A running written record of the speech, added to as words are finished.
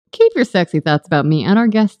Keep your sexy thoughts about me and our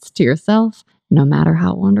guests to yourself, no matter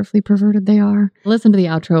how wonderfully perverted they are. Listen to the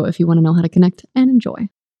outro if you want to know how to connect and enjoy.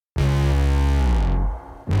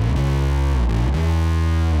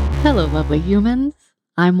 Hello, lovely humans.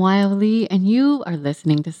 I'm Wiley, and you are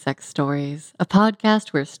listening to Sex Stories, a podcast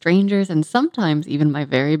where strangers and sometimes even my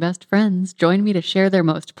very best friends join me to share their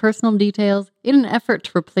most personal details in an effort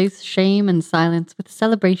to replace shame and silence with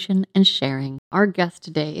celebration and sharing. Our guest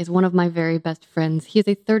today is one of my very best friends. He is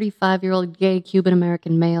a 35-year-old gay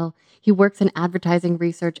Cuban-American male. He works in advertising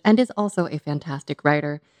research and is also a fantastic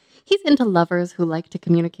writer. He's into lovers who like to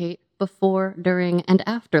communicate before, during, and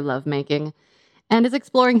after lovemaking, and is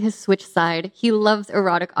exploring his switch side. He loves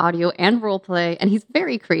erotic audio and roleplay, and he's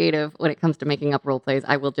very creative when it comes to making up roleplays,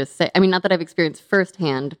 I will just say. I mean, not that I've experienced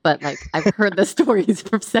firsthand, but like I've heard the stories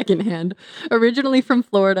from secondhand. Originally from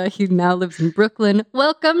Florida, he now lives in Brooklyn.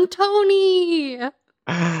 Welcome, Tony!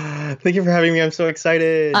 Thank you for having me. I'm so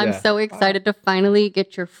excited. I'm so excited to finally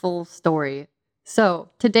get your full story. So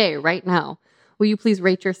today, right now, will you please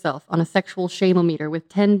rate yourself on a sexual shame-o-meter, with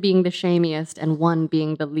 10 being the shamiest and 1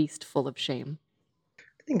 being the least full of shame?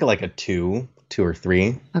 I think like a 2 or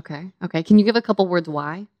 3. Okay. Can you give a couple words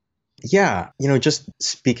why? Yeah. Just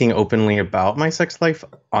speaking openly about my sex life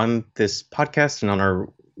on this podcast and on our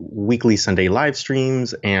weekly Sunday live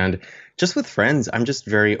streams and just with friends, I'm just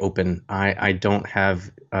very open. I don't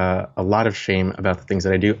have a lot of shame about the things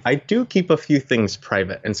that I do. I do keep a few things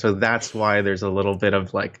private. And so that's why there's a little bit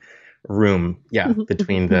of like room,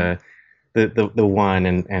 between the 1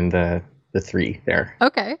 and the 3 there.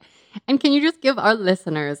 Okay. And can you just give our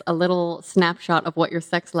listeners a little snapshot of what your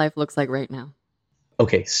sex life looks like right now?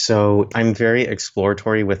 Okay, so I'm very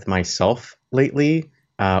exploratory with myself lately,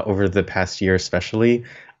 over the past year especially.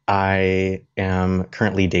 I am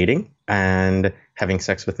currently dating and having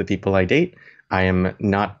sex with the people I date. I am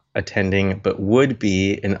not attending, but would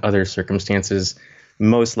be in other circumstances,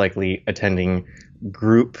 most likely attending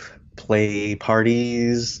group play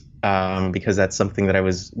parties, because that's something that I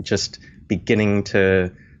was just beginning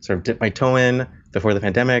to sort of dip my toe in before the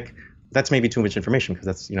pandemic. That's maybe too much information because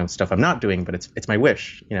that's, stuff I'm not doing, but it's my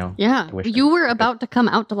wish, Yeah. You were about to come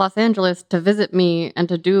out to Los Angeles to visit me and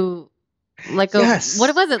to do like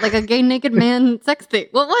what was it? Like a gay naked man sex thing.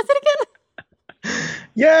 What was it again?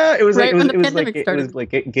 Yeah, it was right like when the pandemic started. It was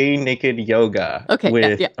like gay naked yoga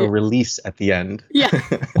with a release at the end. Yeah.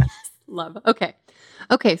 Love.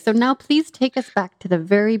 Okay, so now please take us back to the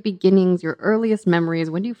very beginnings, your earliest memories.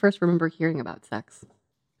 When do you first remember hearing about sex?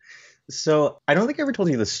 So I don't think I ever told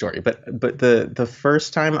you this story, but the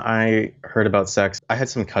first time I heard about sex, I had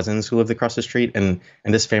some cousins who lived across the street, and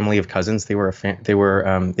this family of cousins, they were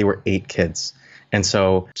 8 kids, and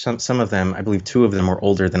so some of them, I believe 2 of them were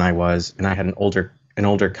older than I was, and I had an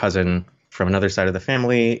older cousin from another side of the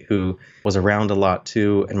family who was around a lot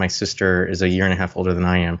too, and my sister is a year and a half older than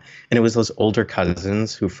I am, and it was those older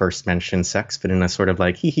cousins who first mentioned sex, but in a sort of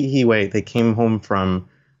like hee way. They came home from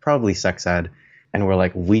probably sex ed. And we're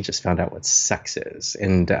like, we just found out what sex is.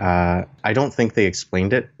 And I don't think they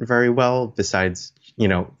explained it very well. Besides,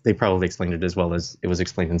 they probably explained it as well as it was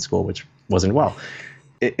explained in school, which wasn't well.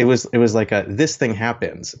 It was like this thing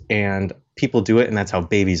happens and people do it, and that's how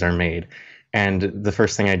babies are made. And the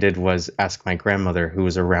first thing I did was ask my grandmother, who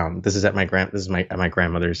was around. This is at my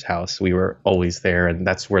grandmother's house. We were always there, and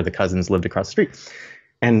that's where the cousins lived across the street.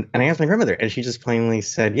 And I asked my grandmother, and she just plainly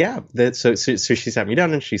said, yeah. So she sat me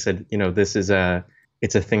down and she said, this is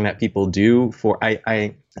it's a thing that people do for,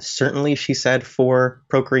 I certainly, she said, for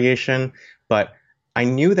procreation, but I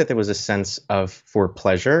knew that there was a sense of for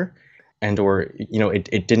pleasure,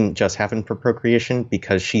 it didn't just happen for procreation,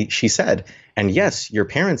 because she said, and yes, your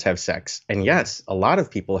parents have sex, and yes, a lot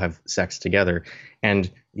of people have sex together, and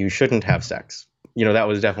you shouldn't have sex. That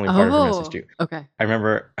was definitely part of her message too. Okay. I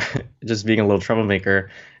remember just being a little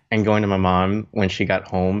troublemaker and going to my mom when she got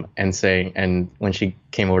home and when she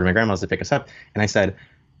came over to my grandma's to pick us up, and I said,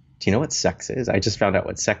 do you know what sex is? I just found out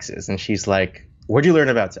what sex is. And she's like, where'd you learn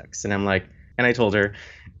about sex? And I'm like, and I told her,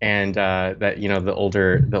 and that, the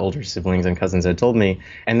older siblings and cousins had told me.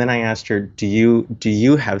 And then I asked her, do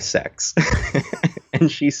you have sex?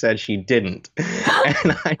 And she said she didn't.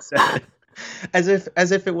 And I said, as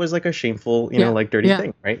if it was like a shameful, dirty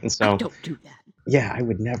thing, right? And so I don't do that. Yeah, I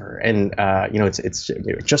would never. And it's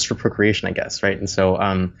just for procreation, I guess, right? And so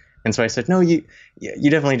I said, no, you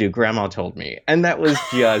definitely do. Grandma told me, and that was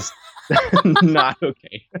just not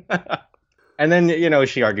okay. And then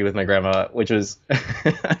she argued with my grandma, which was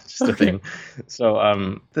just a thing.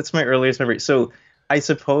 So that's my earliest memory. So I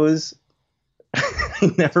suppose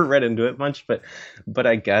I never read into it much, but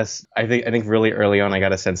I think really early on I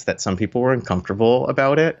got a sense that some people were uncomfortable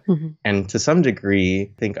about it, Mhm. and to some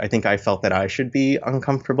degree, I think I felt that I should be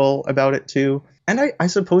uncomfortable about it too. And I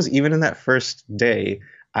suppose even in that first day,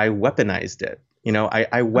 I weaponized it. I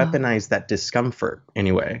Oh, weaponized that discomfort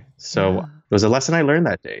anyway. So yeah. it was a lesson I learned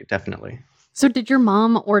that day, definitely. So did your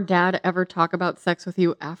mom or dad ever talk about sex with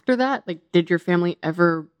you after that? Like, did your family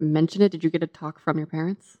ever mention it? Did you get a talk from your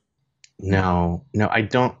parents? No, no, I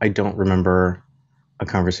don't remember a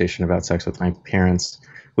conversation about sex with my parents.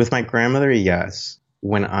 With my grandmother, yes.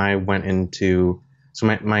 When I went into, so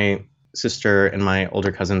my sister and my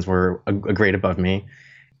older cousins were a grade above me.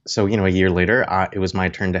 So, a year later, it was my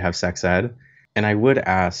turn to have sex ed. And I would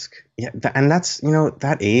ask, yeah, and that's,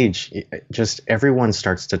 that age, just everyone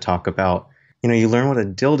starts to talk about, you learn what a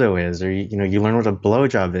dildo is, or, you learn what a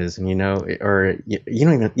blowjob is, and, or you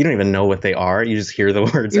don't even know what they are. You just hear the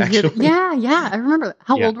words You hear actually. yeah, yeah, I remember.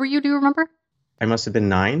 How Yeah. old were you? Do you remember? I must have been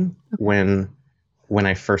 9 Okay. when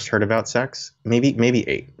I first heard about sex. Maybe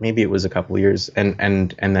 8. Maybe it was a couple years, and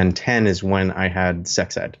then 10 is when I had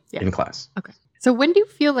sex ed Yeah. in class. Okay. So when do you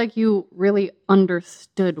feel like you really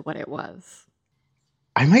understood what it was?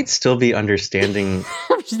 I might still be understanding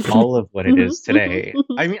all of what it Mhm, is mhm, today.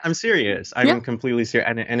 mhm. I mean, I'm serious. Yeah. I'm completely serious,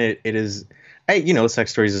 and it is.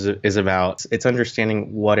 Sex stories is about it's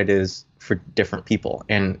understanding what it is for different people,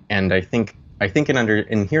 and I think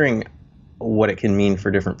in hearing what it can mean for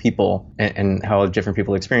different people and how different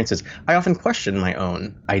people experience it. I often question my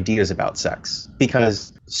own ideas about sex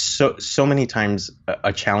because so many times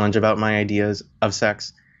a challenge about my ideas of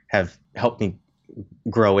sex have helped me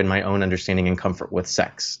grow in my own understanding and comfort with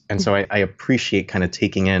sex. And so I appreciate kind of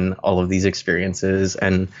taking in all of these experiences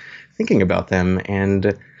and thinking about them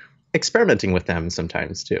and experimenting with them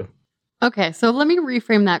sometimes too. Okay, so let me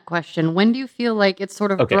reframe that question. When do you feel like it's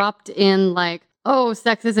sort of Okay. dropped in like, oh,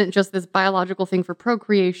 sex isn't just this biological thing for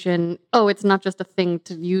procreation. Oh, it's not just a thing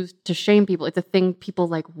to use to shame people. It's a thing people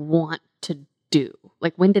like want to do.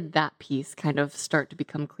 Like when did that piece kind of start to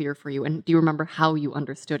become clear for you? And do you remember how you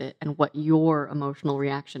understood it and what your emotional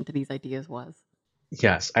reaction to these ideas was?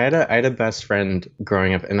 Yes, I had a best friend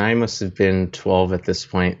growing up, and I must have been 12 at this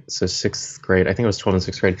point, so sixth grade. I think it was 12 in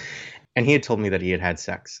sixth grade, and he had told me that he had had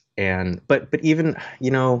sex. And but even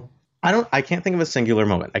I can't think of a singular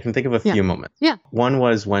moment. I can think of a Yeah. few moments. Yeah. One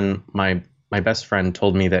was when my best friend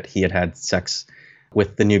told me that he had had sex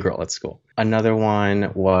with the new girl at school. Another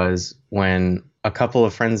one was when a couple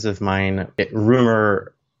of friends of mine,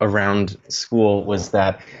 rumor around school was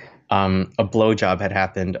that a blowjob had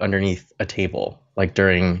happened underneath a table, like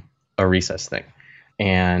during a recess thing.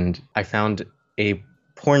 And I found a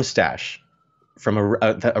porn stash from a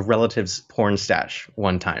relative's porn stash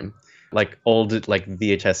one time, like old like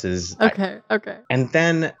VHSs. Okay. Okay. And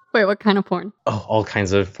then Wait, what kind of porn? all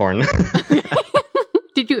kinds of porn.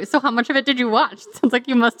 Did you so how much of it did you watch? Sounds like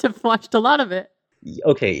you must have watched a lot of it.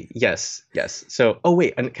 Okay, yes, yes. So, oh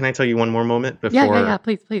wait, and can I tell you one more moment Yeah, yeah, before? yeah.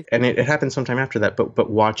 Please, please. And it happened sometime after that. But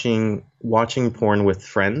watching porn with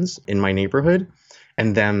friends in my neighborhood,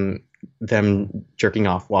 and them jerking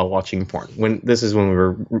off while watching porn. When we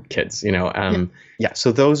were kids, Yeah. yeah.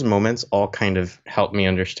 So those moments all kind of helped me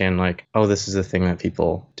understand, like, oh, this is the thing that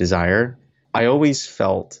people desire. I always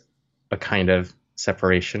felt a kind of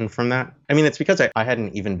separation from that. I mean, it's because I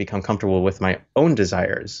hadn't even become comfortable with my own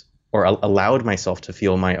desires or allowed myself to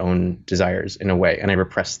feel my own desires in a way. And I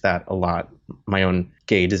repressed that a lot, my own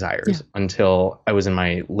gay desires, Yeah. until I was in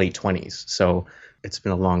my late 20s. So it's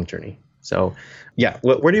been a long journey. So yeah,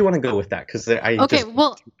 where do you want to go with that? Because Okay,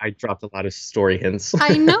 well, I dropped a lot of story hints.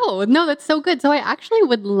 I know. No, that's so good. So I actually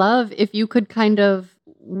would love if you could kind of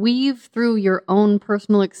weave through your own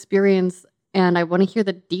personal experience and I want to hear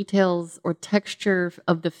the details or texture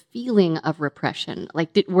of the feeling of repression. Like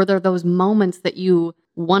were there those moments that you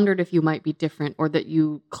wondered if you might be different or that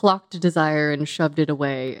you clocked desire and shoved it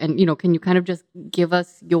away? And can you kind of just give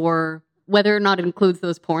us your whether or not it includes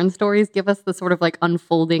those porn stories, give us the sort of like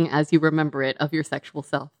unfolding as you remember it of your sexual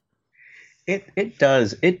self. It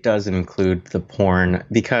does include the porn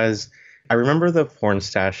because I remember the porn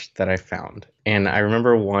stash that I found, and I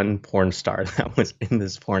remember one porn star that was in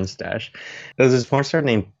this porn stash. There was this porn star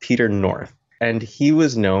named Peter North, and he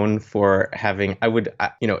was known for having.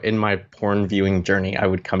 In my porn viewing journey, I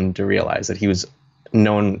would come to realize that he was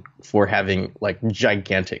known for having like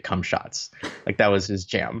gigantic cum shots, like that was his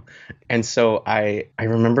jam. And so I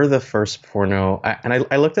remember the first porno, and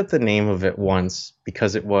I looked up the name of it once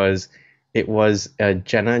because it was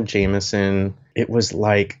Jenna Jameson. It was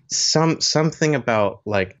like something about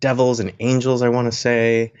like devils and angels, I want to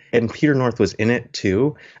say. And Peter North was in it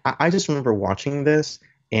too. I just remember watching this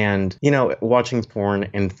and, watching porn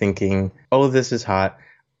and thinking, oh, this is hot.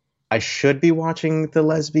 I should be watching the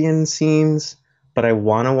lesbian scenes, but I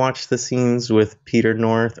want to watch the scenes with Peter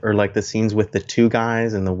North, or like the scenes with the two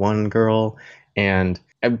guys and the one girl. And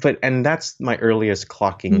that's my earliest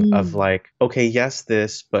clocking of like, okay, yes,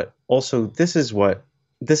 this, but also this is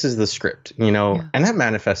the script, Yeah. and that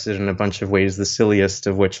manifested in a bunch of ways. The silliest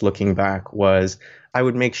of which, looking back, was I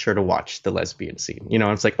would make sure to watch the lesbian scene.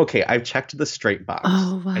 It's like, okay, I've checked the straight box,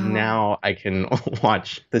 Oh, wow. and now I can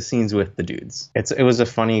watch the scenes with the dudes. It was a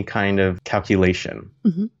funny kind of calculation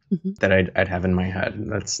that I'd have in my head.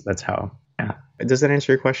 That's how. Yeah. Does that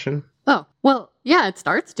answer your question? Oh, well, yeah, it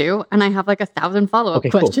starts to, and I have like 1,000 follow-up Okay,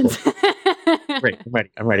 cool, questions. Great.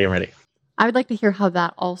 I'm ready. I would like to hear how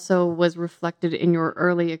that also was reflected in your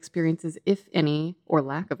early experiences, if any, or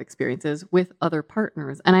lack of experiences with other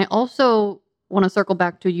partners. And I also want to circle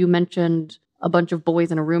back to, you mentioned a bunch of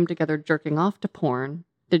boys in a room together jerking off to porn.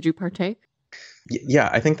 Did you partake? Yeah,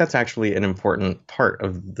 I think that's actually an important part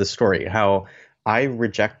of the story, how I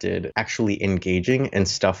rejected actually engaging in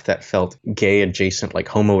stuff that felt gay adjacent, like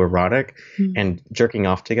homoerotic, and jerking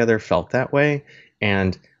off together felt that way.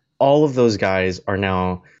 And all of those guys are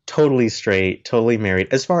now totally straight, totally married,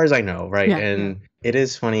 as far as I know, right? Yeah, And it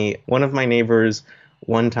is funny. One of my neighbors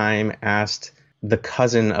one time asked the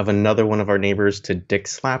cousin of another one of our neighbors to dick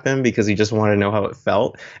slap him because he just wanted to know how it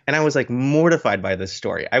felt. And I was like mortified by this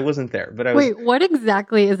story. I wasn't there, but I was. Wait, what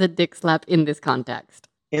exactly is a dick slap in this context?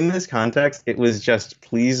 In this context, it was just,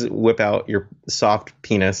 please whip out your soft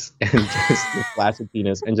penis and just your flaccid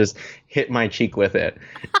penis and just hit my cheek with it.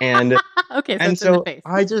 And Okay, so and it's in the so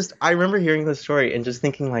face. I remember hearing this story and just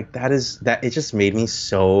thinking like, that it just made me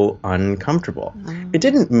so uncomfortable. It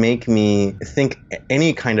didn't make me think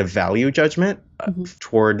any kind of value judgment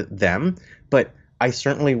toward them, but I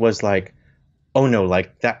certainly was like, oh no,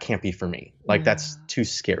 like that can't be for me. Like that's too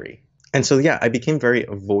scary. And so, yeah, I became very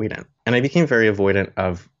avoidant, and I became very avoidant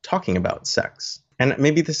of talking about sex. And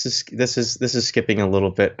maybe this is skipping a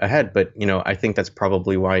little bit ahead, but I think that's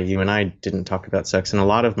probably why you and I didn't talk about sex. And a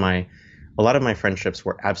lot of my friendships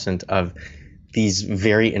were absent of these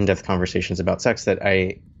very in-depth conversations about sex that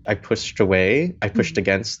I pushed away. I pushed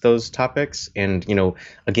against those topics, and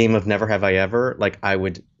a game of Never Have I Ever, like I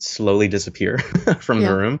would slowly disappear from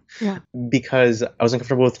the room because I was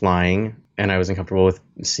uncomfortable with lying, and I was uncomfortable with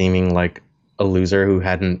seeming like a loser who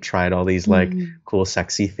hadn't tried all these like cool,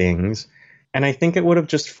 sexy things. And I think it would have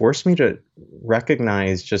just forced me to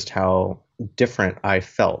recognize just how different I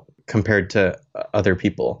felt compared to other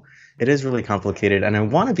people. It is really complicated, and I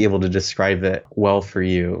want to be able to describe it well for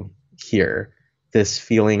you here. This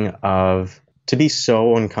feeling of to be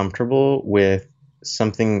so uncomfortable with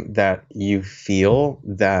something that you feel,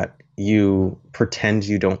 that you pretend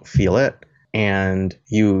you don't feel it, and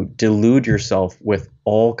you delude yourself with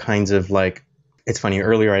all kinds of like, it's funny,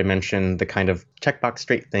 earlier I mentioned the kind of checkbox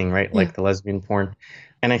straight thing, right? Like the lesbian porn.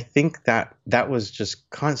 And I think that was just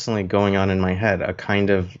constantly going on in my head, a kind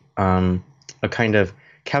of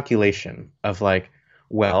calculation of like,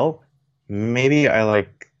 well, maybe I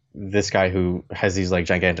like this guy who has these like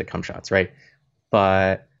gigantic cum shots, right?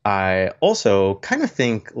 But I also kind of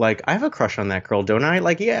think like, I have a crush on that girl, don't I?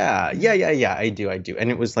 Like, yeah, I do. And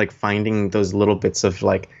it was like finding those little bits of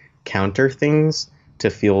like counter things to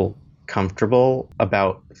feel comfortable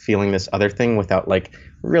about feeling this other thing without like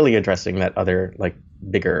really addressing that other like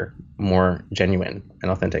bigger, more genuine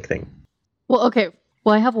and authentic thing. Well, okay.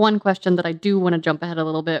 Well, I have one question that I do want to jump ahead a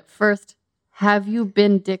little bit. First, have you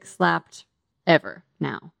been dick slapped ever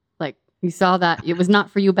now? Like, you saw that it was not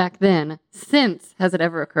for you back then. Since, has it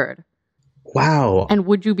ever occurred? Wow. And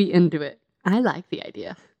would you be into it? I like the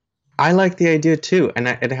idea. I like the idea too, and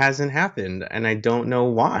it hasn't happened, and I don't know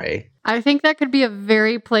why. I think that could be a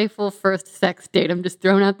very playful first sex date. I'm just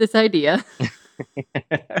throwing out this idea.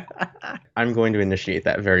 I'm going to initiate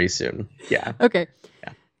that very soon. Yeah. Okay.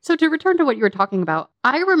 Yeah. So to return to what you were talking about,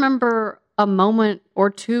 I remember a moment or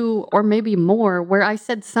two or maybe more where I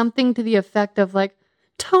said something to the effect of like,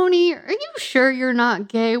 Tony, are you sure you're not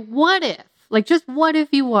gay? What if? Like, just what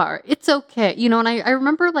if you are? It's okay. And I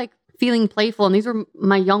remember like feeling playful, and these were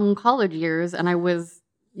my young college years, and I was,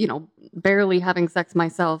 barely having sex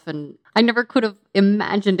myself, and I never could have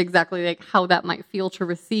imagined exactly like how that might feel to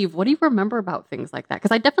receive. What do you remember about things like that?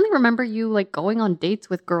 Because I definitely remember you like going on dates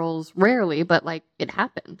with girls, rarely, but like it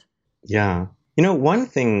happened. Yeah. One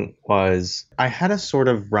thing was I had a sort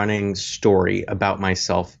of running story about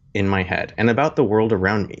myself in my head and about the world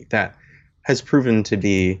around me that has proven to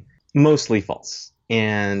be mostly false.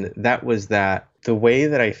 And that was that the way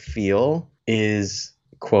that I feel is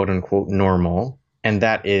quote unquote normal. And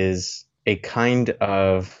that is a kind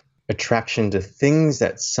of attraction to things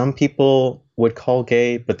that some people would call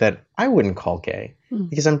gay, but that I wouldn't call gay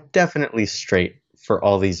because I'm definitely straight for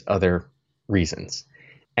all these other reasons.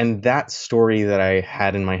 And that story that I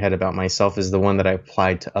had in my head about myself is the one that I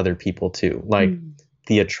applied to other people too. Like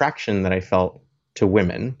the attraction that I felt to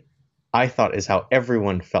women, I thought is how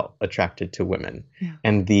everyone felt attracted to women. Yeah.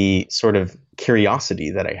 And the sort of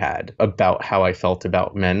curiosity that I had about how I felt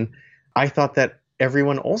about men, I thought that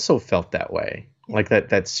everyone also felt that way. Yeah. Like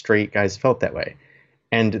that straight guys felt that way.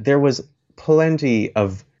 And there was plenty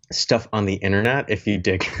of stuff on the internet. If you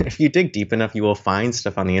dig deep enough, you will find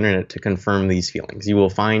stuff on the internet to confirm these feelings. You will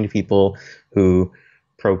find people who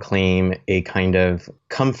proclaim a kind of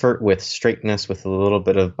comfort with straightness with a little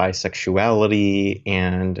bit of bisexuality,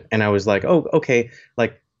 and I was like, oh, okay,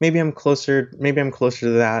 like maybe I'm closer to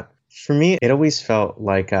that. For me, it always felt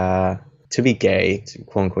like to be gay, to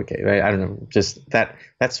quote unquote gay, right? I don't know, just that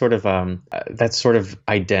sort of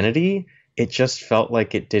identity. It just felt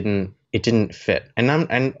like it didn't fit.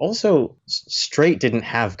 And also straight didn't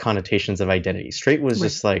have connotations of identity. Straight was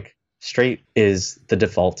just like, straight is the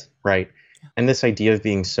default, right? And this idea of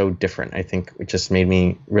being so different, I think it just made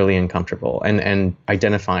me really uncomfortable. And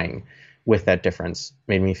identifying with that difference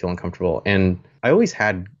made me feel uncomfortable. And I always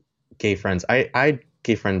had gay friends. I had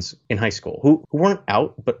gay friends in high school who weren't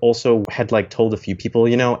out, but also had like told a few people,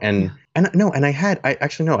 you know, and I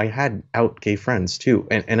had out gay friends too.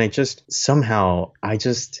 And I just somehow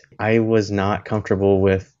I was not comfortable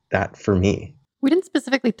with that for me. We didn't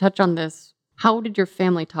specifically touch on this. How did your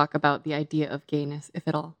family talk about the idea of gayness, if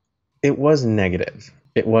at all? It was negative.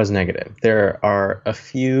 There are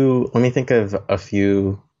let me think of a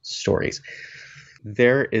few stories.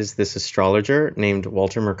 There is this astrologer named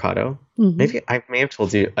Walter Mercado. Maybe I may have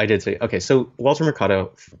told you, I did say, okay, so Walter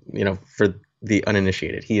Mercado, you know, for the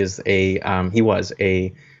uninitiated, he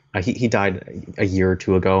died a year or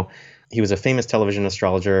two ago. He was a famous television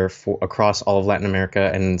astrologer across all of Latin America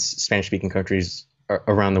and Spanish-speaking countries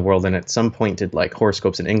around the world, and at some point did like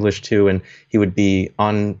horoscopes in English too, and he would be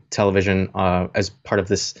on television as part of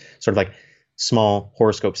this sort of like small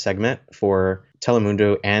horoscope segment for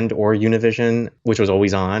Telemundo and or Univision, which was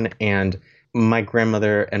always on. And my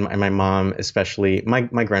grandmother and my mom, especially my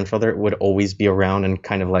grandfather, would always be around, and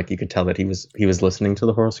kind of like you could tell that he was listening to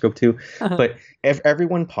the horoscope too. But if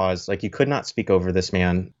everyone paused, like you could not speak over this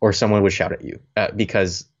man, or someone would shout at you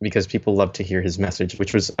because people loved to hear his message,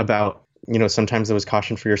 which was about, you know, sometimes it was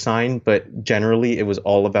caution for your sign, but generally it was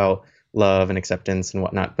all about love and acceptance and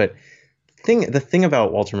whatnot. But the thing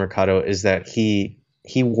about Walter Mercado is that he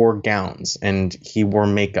wore gowns and he wore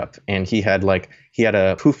makeup, and he had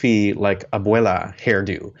a poofy like abuela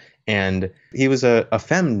hairdo, and he was a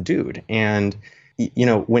femme dude. And you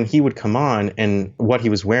know, when he would come on and what he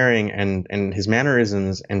was wearing and his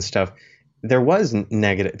mannerisms and stuff, there was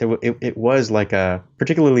negative. It was like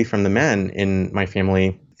particularly from the men in my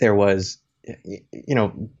family, there was, you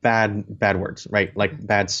know, bad words, right? Like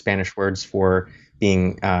bad Spanish words for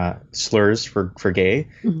being slurs for gay.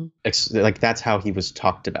 Like that's how he was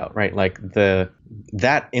talked about, right? Like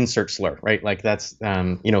that insert slur, right? Like that's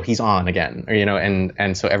you know, he's on again, or, you know,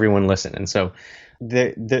 and so everyone listened. And so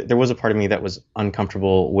there was a part of me that was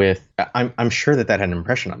uncomfortable with. I'm sure that had an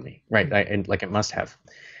impression on me, right? And like it must have.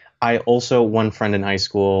 I also, one friend in high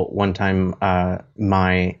school, one time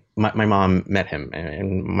my mom met him,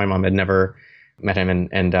 and my mom had never met him,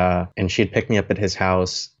 and she had picked me up at his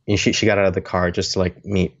house. And she got out of the car just to like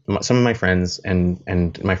meet some of my friends and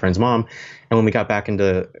my friend's mom. And when we got back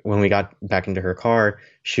into her car,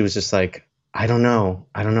 she was just like, I don't know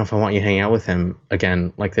if I want you hanging out with him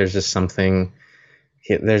again. Like there's just something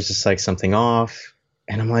off.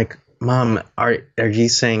 And I'm like, Mom, are you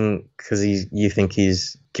saying because you think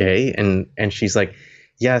he's gay? And she's like,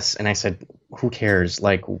 yes. And I said, who cares?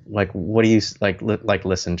 Like what do you like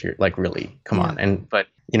listen to? Like really, come on. But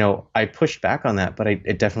you know, I pushed back on that, but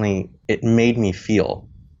it made me feel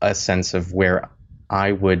a sense of where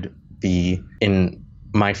I would be in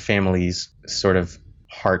my family's sort of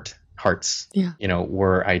hearts. Yeah. You know,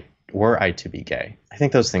 were I to be gay. I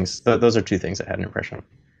think those are two things that had an impression.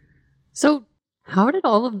 So how did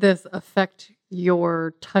all of this affect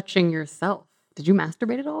your touching yourself? Did you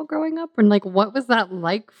masturbate at all growing up? And like, what was that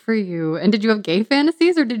like for you? And did you have gay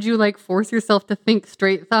fantasies, or did you like force yourself to think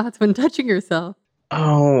straight thoughts when touching yourself?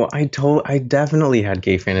 Oh, I definitely had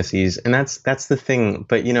gay fantasies, and that's the thing.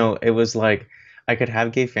 But you know, it was like I could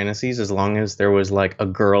have gay fantasies as long as there was like a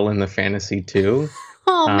girl in the fantasy too.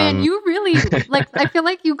 Oh man, Um, you really like I feel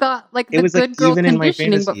like you got like it the was like good girl even in my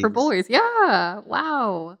conditioning but for fantasies. boys. Yeah.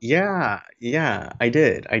 Wow. Yeah, yeah, I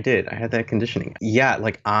did. I did. I had that conditioning. Yeah,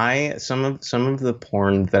 like I some of the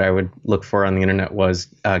porn that I would look for on the internet was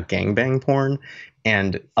gangbang porn,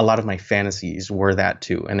 and a lot of my fantasies were that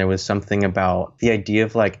too. And there was something about the idea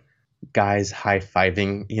of like guys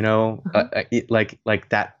high-fiving, Uh-huh. like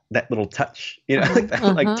that little touch, Uh-huh. like that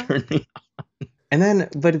like Uh-huh. turned me. And then,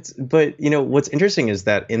 but what's interesting is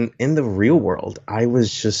that in the real world, I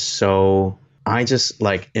just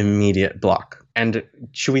like immediate block. And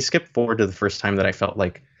should we skip forward to the first time that I felt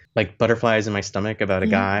like butterflies in my stomach about a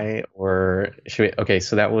Yeah. guy, or should we? Okay,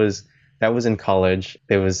 so that was in college.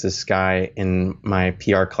 There was this guy in my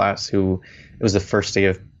PR class who it was the first day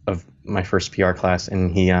of my first PR class,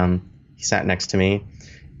 and he sat next to me,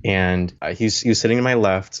 and he was sitting to my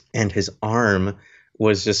left, and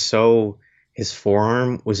was just so his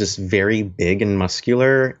forearm was just very big and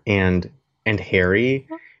muscular and hairy,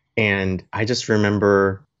 and I just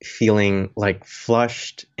remember feeling like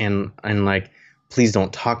flushed and like please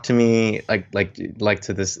don't talk to me, like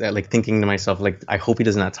to this, like thinking to myself like I hope he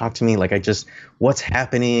does not talk to me, like I just what's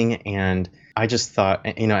happening. And I just thought,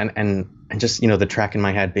 and just the track in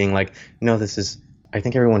my head being like, no, this is, I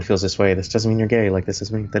think everyone feels this way. This doesn't mean you're gay. Like this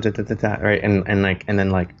is me. Da, da, da, da, da, right? And then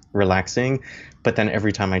like relaxing. But then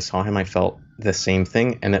every time I saw him, I felt the same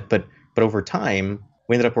thing. But over time,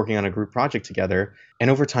 we ended up working on a group project together. And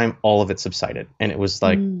over time, all of it subsided. And it was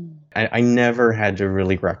like Mm. I never had to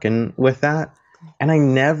really reckon with that. And I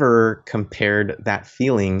never compared that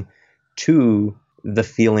feeling to the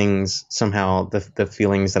feelings, somehow the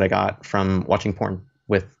feelings that I got from watching porn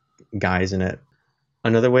with guys in it.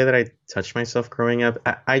 Another way that I touched myself growing up,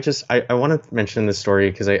 I want to mention this story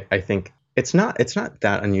because I think it's not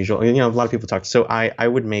that unusual. A lot of people talk. So I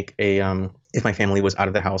would make if my family was out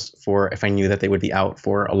of the house, for if I knew that they would be out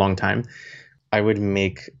for a long time, I would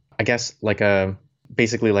make, I guess, like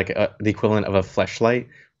basically like the equivalent of a fleshlight,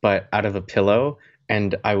 but out of a pillow,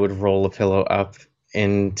 and I would roll a pillow up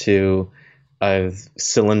into a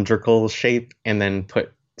cylindrical shape and then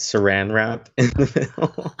put saran wrap in the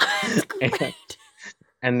middle. That's and, great.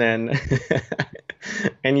 and then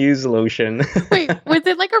and use lotion. Wait, was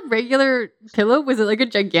it like a regular pillow? Was it like a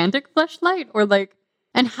gigantic fleshlight or like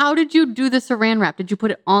and how did you do the saran wrap? Did you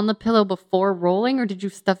put it on the pillow before rolling or did you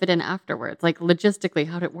stuff it in afterwards? Like logistically,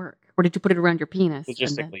 how'd it work? Or did you put it around your penis and then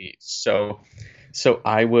Logistically, so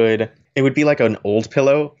it would be like an old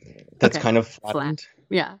pillow that's okay, kind of flat. flattened,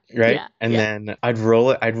 Yeah. right? Yeah. And Yeah. then I would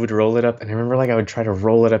roll it up, and I remember like I would try to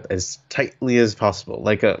roll it up as tightly as possible,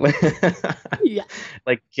 like a Yeah.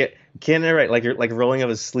 like getting it right, like you're like rolling up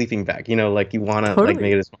a sleeping bag, like you want to like make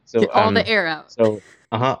Totally. it as Get so all the air out. so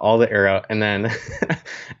all the air out, and then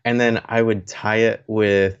and then I would tie it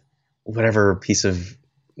with whatever piece of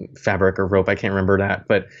fabric or rope, I can't remember that,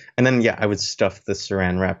 but and then yeah, I would stuff the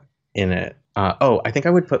saran wrap in it. I think I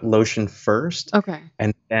would put lotion first, Okay.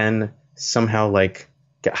 and then somehow like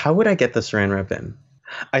how would I get the saran wrap in?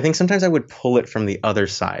 I think sometimes I would pull it from the other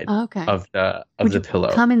side Okay. of the Would you pillow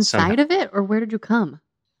come somehow. inside of it or where did you come?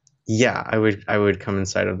 Yeah, I would come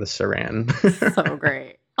inside of the saran. So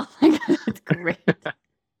great. Oh my god, that's great.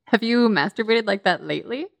 Have you masturbated like that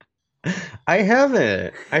lately? I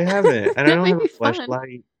haven't. And I It don't may have be a fun.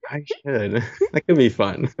 flashlight. I should. That could be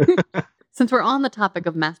fun. Since we're on the topic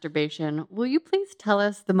of masturbation, will you please tell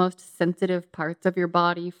us the most sensitive parts of your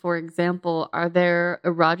body? For example, are there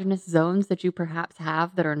erogenous zones that you perhaps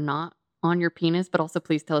have that are not on your penis, but also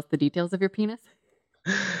please tell us the details of your penis?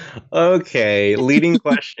 Okay, leading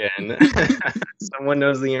question. Someone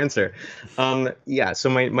knows the answer. Yeah, so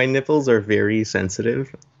my nipples are very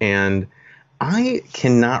sensitive, and I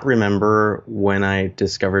cannot remember when I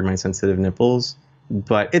discovered my sensitive nipples,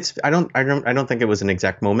 but I don't think it was an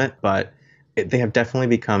exact moment, but they have definitely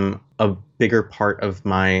become a bigger part of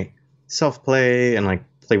my self play and like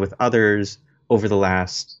play with others over the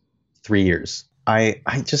last 3 years. I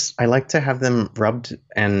like to have them rubbed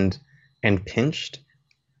and pinched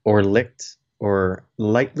or licked or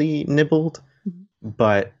lightly nibbled, Mhm.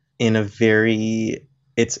 but in a very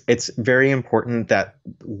it's very important that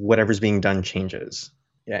whatever's being done changes.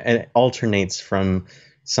 Yeah, and it alternates from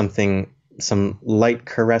some light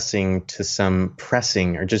caressing to some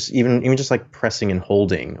pressing, or just even just like pressing and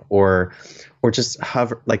holding, or just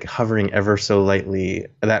hovering ever so lightly.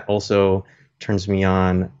 That also turns me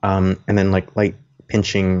on. And then like light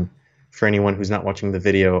pinching. For anyone who's not watching the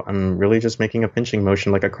video, I'm really just making a pinching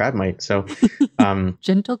motion like a crab might. So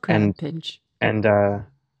Gentle crab and pinch. and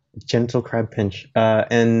gentle crab pinch.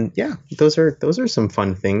 And yeah, those are some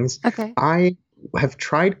fun things. Okay. I have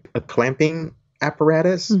tried a clamping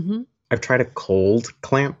apparatus, Hmm. I've tried a cold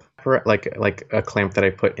clamp, like a clamp that I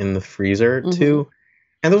put in the freezer Mm-hmm. too,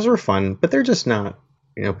 and those were fun, but they're just not,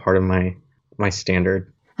 part of my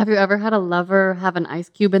standard. Have you ever had a lover have an ice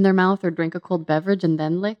cube in their mouth or drink a cold beverage and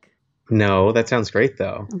then lick? No, that sounds great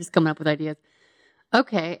though. I'm just coming up with ideas.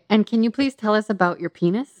 Okay, and can you please tell us about your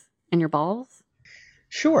penis and your balls?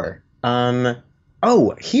 Sure.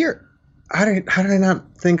 Oh, here. How did I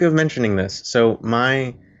not think of mentioning this? So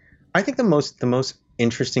I think the most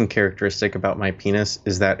interesting characteristic about my penis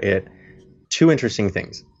is that two interesting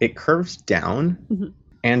things. It curves down, Mhm.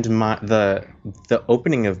 and the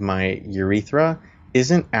opening of my urethra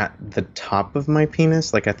isn't at the top of my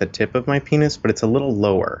penis, like at the tip of my penis, but it's a little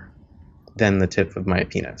lower than the tip of my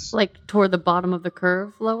penis. Like toward the bottom of the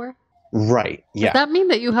curve lower? Right. Does Yeah. that mean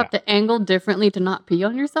that you Yeah. have to angle differently to not pee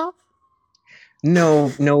on yourself?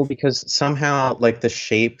 No, because somehow like the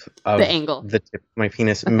shape of The angle. the tip of my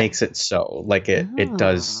penis Okay. makes it so like it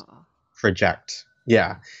does Oh. project.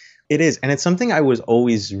 Yeah, it is, and it's something I was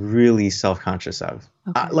always really self-conscious of.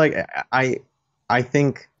 Okay. I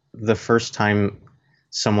think the first time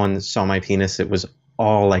someone saw my penis, it was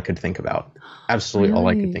all I could think about. Absolutely all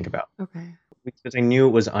I could Really? think about, Okay. because I knew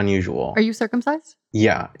it was unusual. Are you circumcised?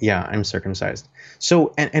 Yeah, I'm circumcised.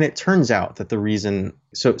 So, and it turns out that the reason,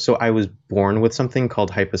 so I was born with something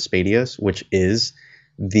called hypospadias, which is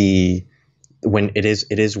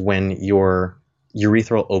when your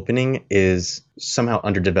urethral opening is somehow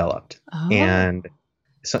underdeveloped, Oh. and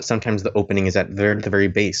sometimes the opening is at the very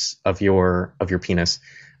base of your penis,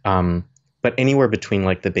 but anywhere between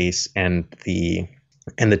like the base and the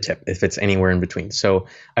tip, if it's anywhere in between. So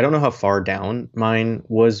I don't know how far down mine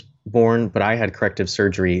was born, but I had corrective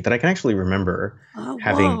surgery that I can actually remember Oh,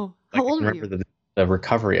 having. whoa. Like, How I old can are remember you? the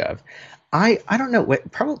recovery of. I don't know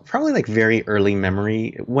what, probably like very early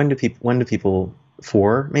memory. When do people,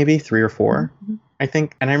 four, maybe 3 or 4, Mhm. I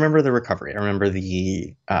think. And I remember the recovery. I remember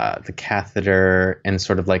the catheter and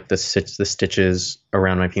sort of like the stitches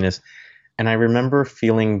around my penis. And I remember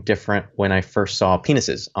feeling different when I first saw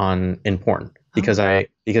penises in porn, because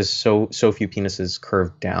so few penises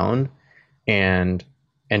curved down, and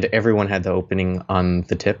everyone had the opening on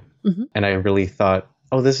the tip, Mhm. and I really thought,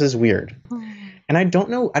 oh, this is weird. Oh. And I don't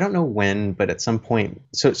know when, but at some point,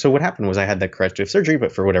 so what happened was I had that corrective surgery,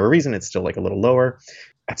 but for whatever reason, it's still like a little lower.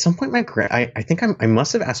 At some point, I think I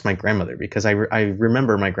must have asked my grandmother, because I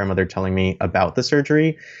remember my grandmother telling me about the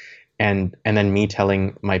surgery, and then me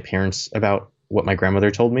telling my parents about what my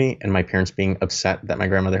grandmother told me, and my parents being upset that my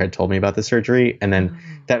grandmother had told me about the surgery, and then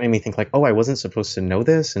that made me think like, oh, I wasn't supposed to know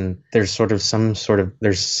this, and there's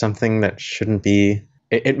something that shouldn't be.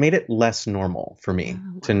 It made it less normal for me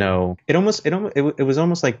to know. It was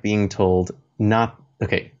almost like being told, not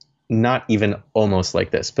even almost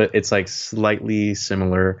like this, but it's like slightly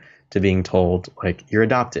similar to being told like you're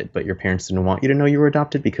adopted, but your parents didn't want you to know you were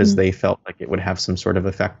adopted because they felt like it would have some sort of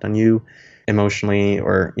effect on you emotionally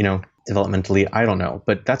or, developmentally. I don't know,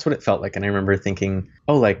 but that's what it felt like. And I remember thinking,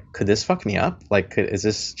 oh, like, could this fuck me up? Like,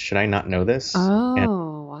 should I not know this? And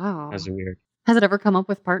Oh, wow. that was weird. Has it ever come up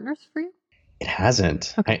with partners for you? It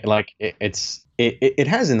hasn't. Okay. It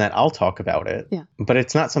has, in that I'll talk about it, Yeah. but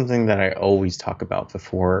it's not something that I always talk about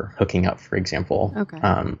before hooking up, for example. Okay.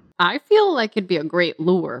 I feel like it'd be a great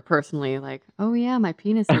lure, personally. Like, oh yeah, my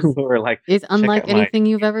penis or like, is unlike out my- anything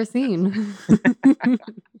you've ever seen.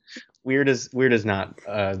 weird is not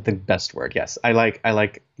the best word. Yes, I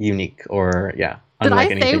like unique, or yeah. Did I unlike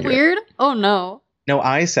say anything you've ever- weird? Oh no. No,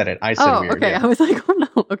 I said it. I said Oh, weird. okay. Yeah. I was like, oh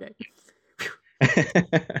no. Okay.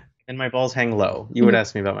 And my balls hang low. You would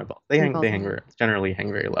ask me about my balls. They balls hang low. generally hang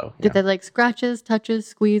very low. Did they like scratches, touches,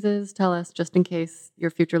 squeezes? Tell us, just in case your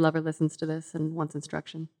future lover listens to this and wants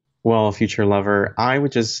instruction. Well, future lover, I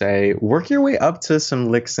would just say work your way up to some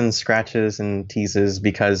licks and scratches and teases,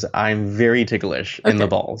 because I'm very ticklish in the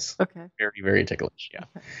balls. Okay. Very, very ticklish. Yeah.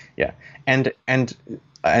 Okay. Yeah. And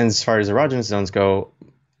as far as erogenous zones go,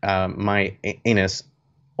 my anus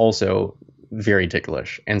also very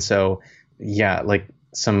ticklish. And so, yeah, like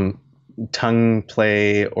some tongue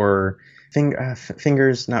play or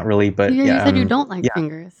fingers, not really, but Yeah, yeah. you said you don't like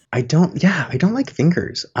fingers. I don't like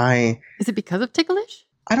fingers. Is it because of ticklish?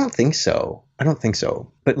 I don't think so.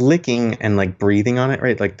 But licking and like breathing on it,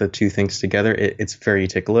 right? Like the two things together, it's very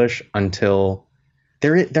ticklish, until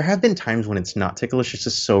there have been times when it's not ticklish. It's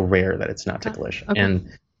just so rare that it's not ticklish. Okay. And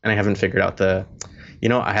I haven't figured out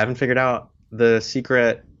the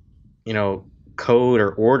secret, code or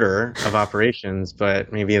order of operations,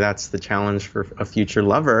 but maybe that's the challenge for a future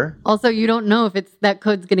lover. Also, you don't know if it's that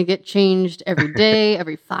code's going to get changed every day,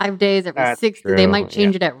 every 5 days, every That's 60. They true. might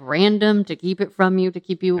change it at random to keep it from you, to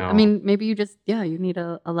keep you. I No, mean, maybe you just, you need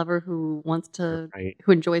a lover who wants you're to, right.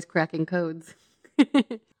 who enjoys cracking codes.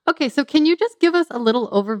 Okay, so can you just give us a little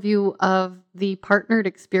overview of the partnered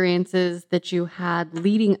experiences that you had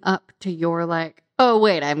leading up to your like, oh,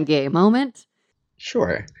 wait, I'm gay moment?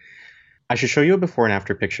 Sure. I should show you a before and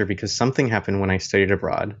after picture because something happened when I studied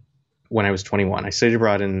abroad when I was 21. I studied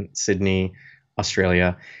abroad in Sydney,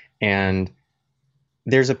 Australia, and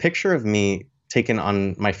there's a picture of me taken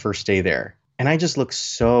on my first day there. And I just look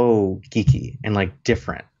so geeky and like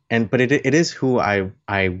different. But it is who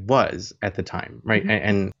I was at the time, right? Mhm.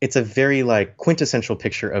 And it's a very like quintessential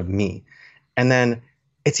picture of me. And then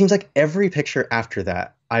it seems like every picture after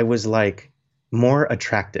that, I was like more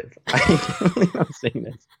attractive. I can't believe I'm saying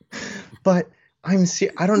this, but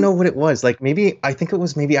I don't know what it was. Like maybe I think it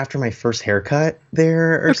was maybe after my first haircut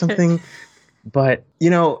there or Okay. something. But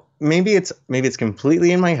maybe it's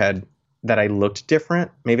completely in my head that I looked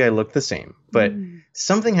different. Maybe I looked the same, but Mm.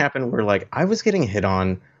 something happened where like I was getting hit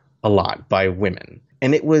on a lot by women,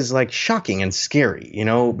 and it was like shocking and scary,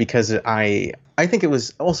 because I think it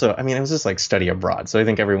was also, I mean, it was just like study abroad, so I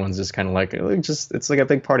think everyone's just kind of like it's like a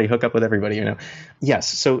big party, hook up with everybody. Yes,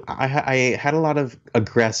 so I had a lot of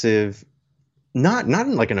aggressive, not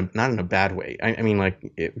in like not in a bad way. I mean like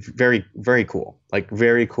very very cool, like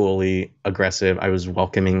very coolly aggressive. I was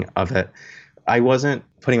welcoming of it. I wasn't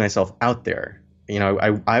putting myself out there.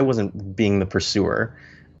 I wasn't being the pursuer.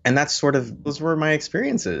 And those were my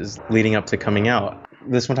experiences leading up to coming out.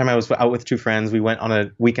 This one time I was out with two friends. We went on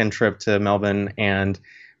a weekend trip to Melbourne, and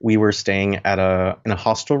we were staying in a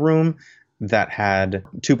hostel room that had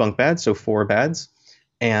 2 bunk beds, so 4 beds.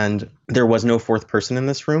 And there was no fourth person in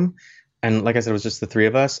this room. And like I said, it was just the 3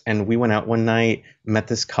 of us. And we went out one night, met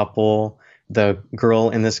this couple. The girl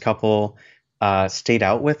in this couple stayed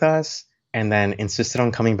out with us and then insisted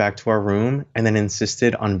on coming back to our room, and then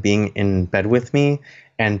insisted on being in bed with me,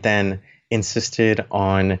 and then insisted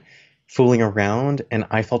on fooling around. And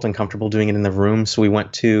I felt uncomfortable doing it in the room. So we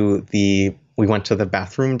went to the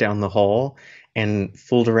bathroom down the hall and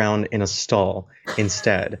fooled around in a stall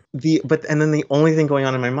instead. And then the only thing going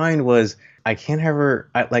on in my mind was, I can't have her.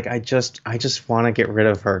 I just want to get rid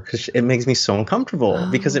of her because it makes me so uncomfortable.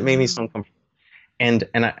 Because it made me so uncomfortable,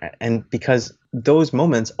 and because those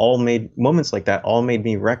moments like that all made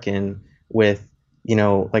me reckon with,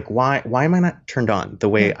 like why am I not turned on the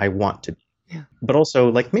way I want to be? Yeah. But also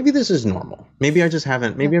like maybe this is normal. Maybe I just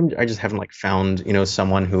haven't. I just haven't like found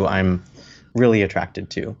someone who I'm really attracted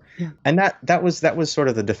to. Yeah. And that was sort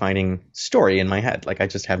of the defining story in my head. Like I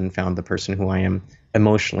just haven't found the person who I am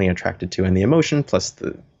emotionally attracted to, and the emotion plus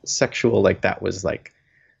the sexual, like that was like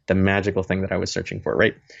the magical thing that I was searching for,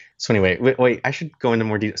 right? So anyway, wait, I should go into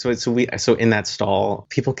more detail. So in that stall,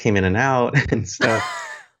 people came in and out and stuff.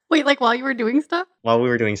 Wait, like while you were doing stuff? While we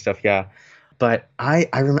were doing stuff, yeah. But I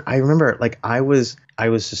remember like I was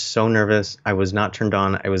just so nervous. I was not turned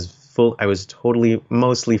on. I was totally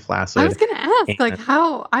mostly flaccid. I was going to ask, And like,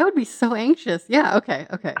 how I would be so anxious. Yeah. Okay.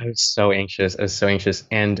 I was so anxious.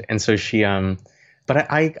 And so she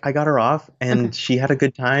but I got her off, and Okay. she had a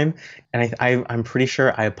good time. And I'm pretty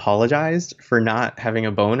sure I apologized for not having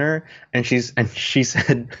a boner. And she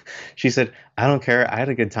said, I don't care. I had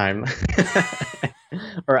a good time.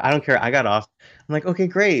 Or I don't care. I got off. I'm like, okay,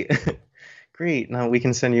 great. Great. Now we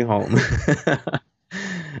can send you home.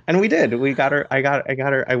 And we did. We got her. I got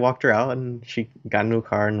her. I walked her out, and she got into a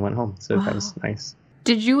car and went home. So that was Wow. nice.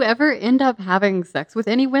 Did you ever end up having sex with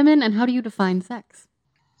any women? And how do you define sex?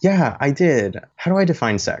 Yeah, I did. How do I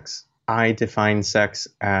define sex? I define sex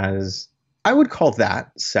as, I would call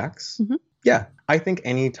that sex. Mhm. Yeah. I think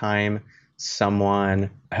anytime someone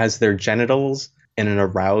has their genitals in an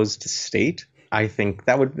aroused state, I think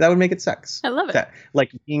that would make it sex. I love it. That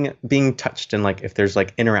like being touched, and like if there's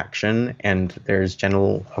like interaction and there's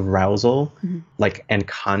genital arousal, Mhm. like, and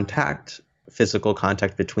contact, physical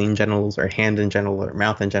contact between genitals, or hand and genital, or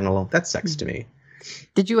mouth and genital, that's sex to me.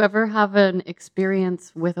 Did you ever have an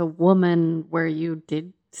experience with a woman where you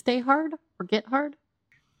did stay hard or get hard?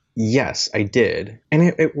 Yes, I did.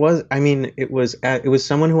 And it was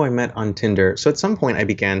someone who I met on Tinder. So at some point I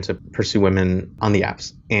began to pursue women on the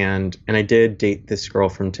apps, and I did date this girl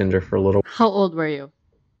from Tinder for a little. How old were you?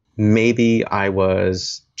 Maybe I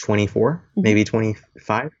was 24, Mhm. maybe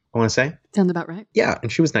 25, I want to say. Sounds about right. Yeah,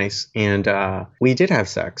 and she was nice, and we did have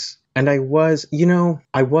sex. And I was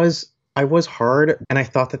hard, and I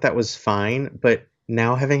thought that was fine, but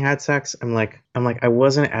now having had sex, I'm like I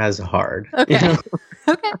wasn't as hard. Okay.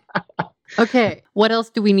 Okay. Okay. What else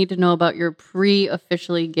do we need to know about your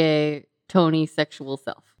pre-officially gay Tony sexual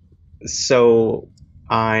self? So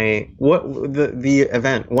the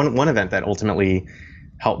event one event that ultimately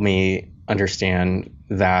helped me understand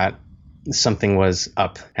that something was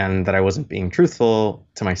up and that I wasn't being truthful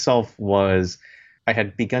to myself was I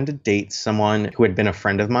had begun to date someone who had been a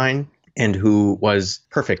friend of mine and who was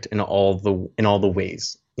perfect in all the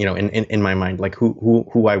ways, in my mind, like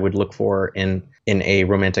who I would look for in a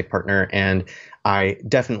romantic partner. And I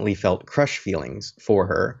definitely felt crush feelings for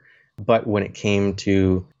her. But when it came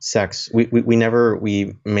to sex, we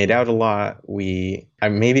made out a lot.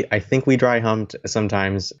 I think we dry humped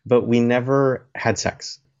sometimes, but we never had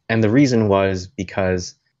sex. And the reason was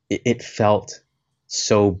because it felt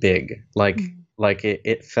so big. Like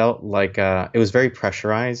it felt like it was very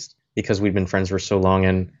pressurized because we'd been friends for so long,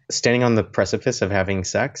 and standing on the precipice of having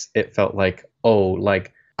sex, it felt like, oh,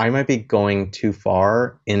 like I might be going too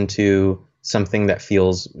far into something that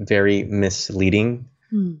feels very misleading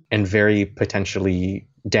and very potentially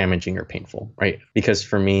damaging or painful, right? Because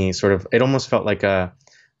for me, sort of, it almost felt like a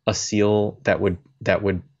seal that would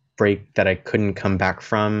break, that I couldn't come back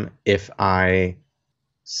from if I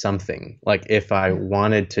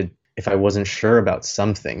if I wasn't sure about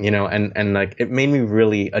something, and like it made me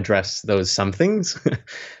really address those somethings.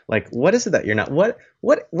 Like, what is it that you're not,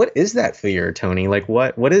 what is that fear, Tony? Like,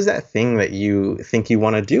 what is that thing that you think you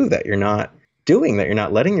want to do that you're not doing, that you're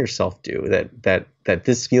not letting yourself do, that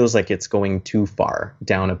this feels like it's going too far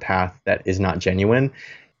down a path that is not genuine?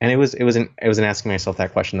 And it was in asking myself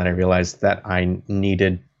that question that I realized that I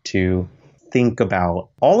needed to think about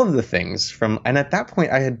all of the things and at that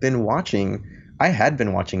point I had been watching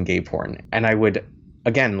gay porn, and I would,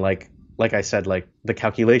 again, like I said, like the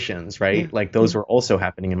calculations, right? Yeah. Like those were also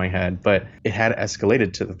happening in my head, but it had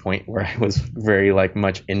escalated to the point where I was very like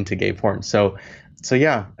much into gay porn. So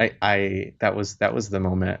yeah, I that was the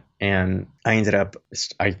moment, and I ended up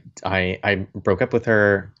I broke up with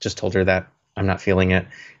her, just told her that I'm not feeling it,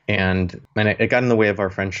 and it got in the way of our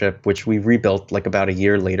friendship, which we rebuilt. Like about a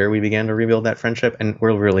year later, we began to rebuild that friendship, and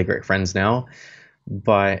we're really great friends now.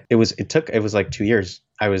 But it was like 2 years.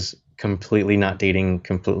 I was completely not dating,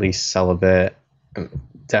 completely celibate,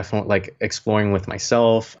 definitely like exploring with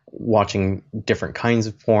myself, watching different kinds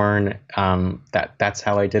of porn. That's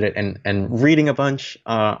how I did it, and reading a bunch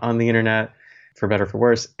on the internet, for better for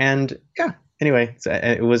worse. And yeah, anyway, so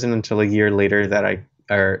it wasn't until a year later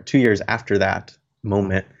or 2 years after that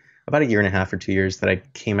moment, about a year and a half or 2 years, that I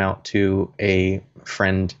came out to a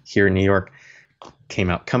friend here in New York. Came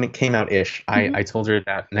out ish. I told her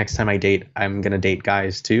that next time I date, I'm gonna date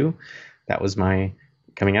guys too. That was my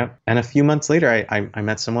coming out. And a few months later, I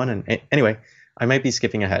met someone. And anyway, I might be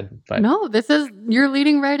skipping ahead, but No, you're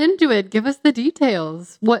leading right into it. Give us the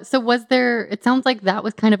details. So was there, it sounds like that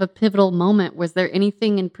was kind of a pivotal moment. Was there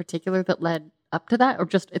anything in particular that led up to that? Or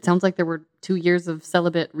just, it sounds like there were 2 years of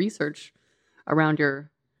celibate research around your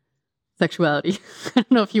sexuality. I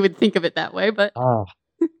don't know if you would think of it that way, but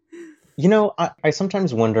I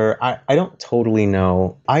sometimes wonder. I don't totally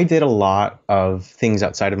know. I did a lot of things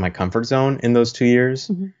outside of my comfort zone in those 2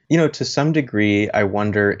 years. To some degree, I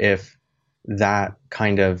wonder if that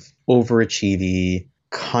kind of overachievy,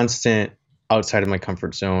 constant outside of my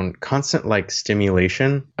comfort zone, constant like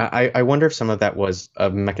stimulation. I wonder if some of that was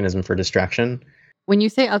a mechanism for distraction. when you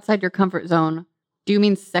say outside your comfort zone, do you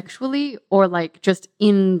mean sexually or like just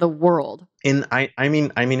in the world? I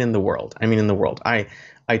mean in the world. I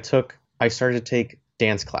started to take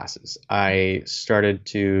dance classes. I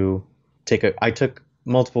took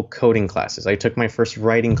multiple coding classes. I took my first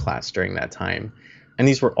writing class during that time. And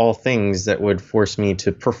these were all things that would force me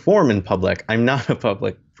to perform in public. I'm not a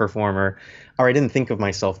public performer, or I didn't think of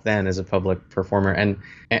myself then as a public performer.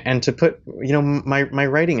 And to put, my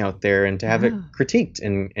writing out there and to have it critiqued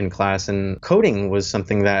in class. And coding was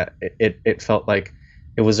something that it felt like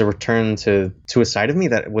it was a return to a side of me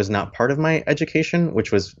that was not part of my education,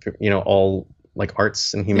 which was, all like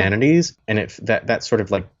arts and humanities. And that sort of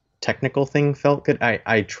like technical thing felt good.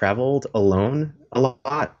 I traveled alone a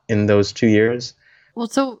lot in those 2 years. Well,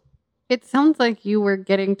 so it sounds like you were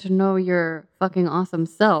getting to know your fucking awesome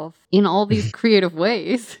self in all these creative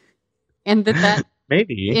ways, and that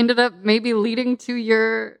Maybe. ended up maybe leading to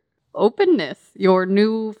your openness, your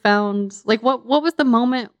newfound, like what was the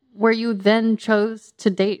moment where you then chose to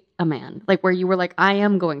date a man? Like where you were like, I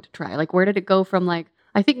am going to try. Like where did it go from like,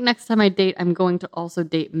 I think next time I date, I'm going to also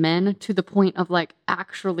date men, to the point of like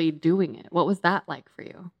actually doing it? What was that like for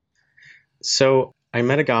you? So I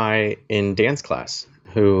met a guy in dance class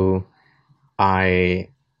who I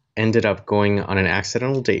ended up going on an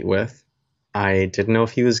accidental date with. I didn't know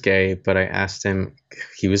if he was gay, but I asked him.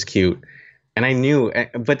 He was cute. And I knew,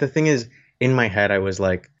 but the thing is, in my head, I was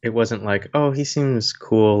like, it wasn't like, oh, he seems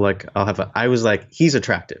cool. Like I was like, he's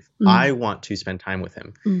attractive. I Mm. want to spend time with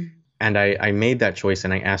him. Mm. And I made that choice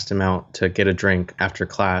and I asked him out to get a drink after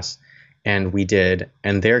class. And we did.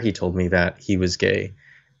 And there he told me that he was gay.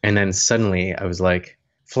 And then suddenly I was like,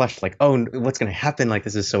 flushed, like, oh, what's going to happen? Like,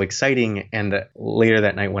 this is so exciting. And later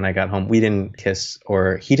that night when I got home, we didn't kiss,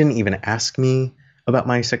 or he didn't even ask me about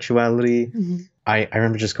my sexuality. Mhm. I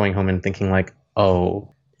remember just going home and thinking, like,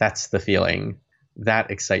 oh, that's the feeling, that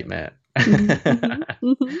excitement, Mhm.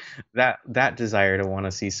 Mhm. Mhm. that desire to want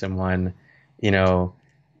to see someone, you know,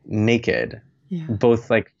 naked, Yeah. both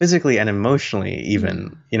like physically and emotionally, Yeah.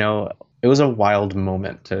 even, it was a wild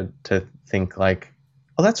moment to think like,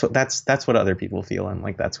 oh, that's what other people feel, and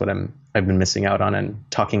like that's what I've been missing out on and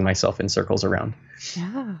talking myself in circles around.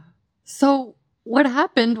 Yeah. So, what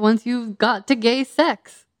happened once you got to gay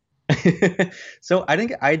sex? So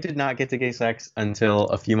I did not get to gay sex until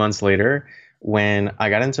a few months later when I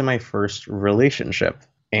got into my first relationship.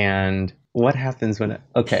 And what happens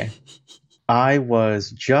okay, I was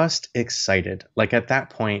just excited. Like at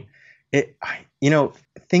that point,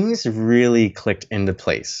 things really clicked into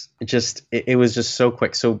place. It was just so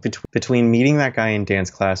quick. So between meeting that guy in dance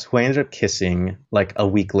class, who I ended up kissing like a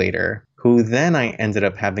week later, who then I ended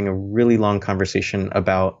up having a really long conversation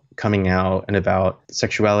about coming out and about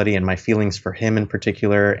sexuality and my feelings for him in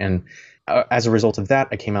particular. And as a result of that,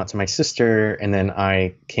 I came out to my sister, and then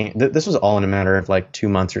I came. This was all in a matter of like 2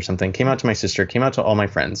 months or something. Came out to my sister, came out to all my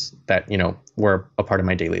friends that were a part of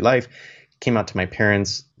my daily life. Came out to my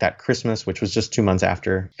parents that Christmas, which was just 2 months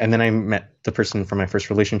after, and then I met the person from my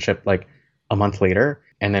first relationship like a month later,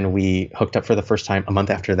 and then we hooked up for the first time a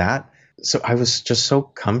month after that. So I was just so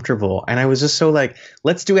comfortable, and I was just so like,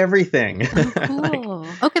 let's do everything. Oh, like, cool.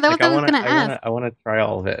 Okay, that was like what I was going to ask. I want to try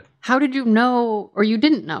all of it. How did you know, or you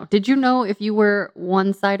didn't know? Did you know if you were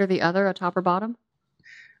one side or the other, a top or bottom?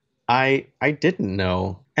 I didn't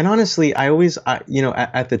know. And honestly, I always,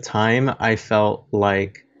 at the time, I felt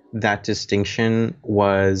like that distinction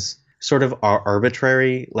was sort of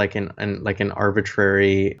arbitrary, like an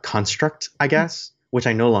arbitrary construct, I guess, which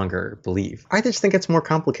I no longer believe. I just think it's more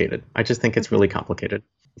complicated. I just think it's Okay. really complicated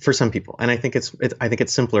for some people, and I think I think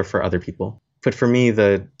it's simpler for other people. But for me,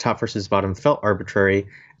 the top versus bottom felt arbitrary.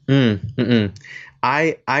 Mm.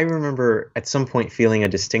 I remember at some point feeling a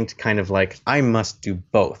distinct kind of like I must do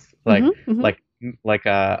both. Hmm. Hmm.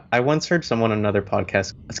 I once heard someone on another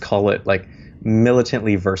podcast, let's call it like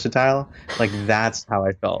militantly versatile. Like that's how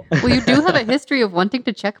I felt. Well, you do have a history of wanting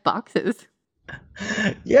to check boxes.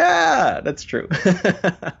 Yeah, that's true.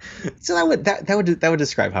 So that would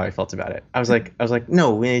describe how I felt about it. I was like,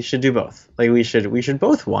 no, we should do both. Like we should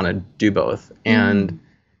both want to do both, and Mm.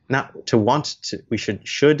 not to want to. We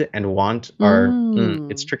should and want are.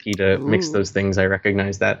 It's Mm. tricky to mix Ooh. those things. I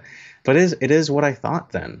recognize that, but it is what I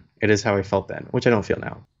thought then. It is how I felt then, which I don't feel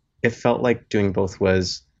now. It felt like doing both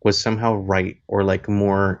was somehow right, or like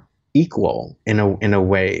more equal in a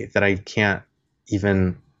way that I can't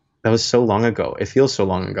even. That was so long ago. It feels so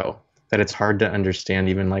long ago that it's hard to understand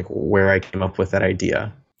even like where I came up with that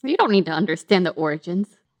idea. You don't need to understand the origins.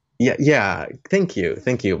 Yeah. Thank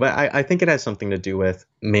you. But I think it has something to do with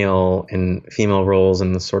male and female roles,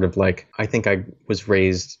 and the sort of like, I think I was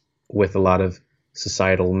raised with a lot of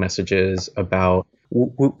societal messages about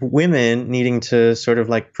women needing to sort of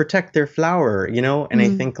like protect their flower, And I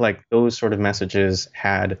Mm. think like those sort of messages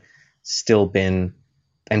had still been,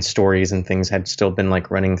 and stories and things had still been like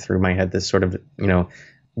running through my head, this sort of,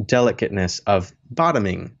 delicateness of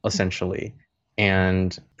bottoming essentially,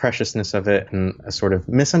 and preciousness of it, and a sort of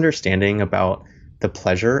misunderstanding about the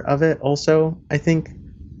pleasure of it also, I think.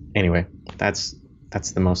 Anyway, that's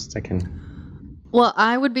the most I can. Well,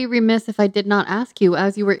 I would be remiss if I did not ask you,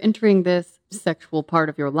 as you were entering this sexual part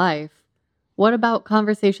of your life, what about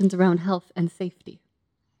conversations around health and safety?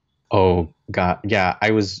 Oh god, yeah,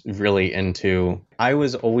 I was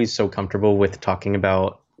always so comfortable with talking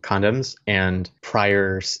about condoms and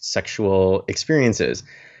prior sexual experiences.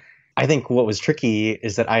 I think what was tricky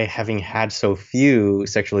is that I, having had so few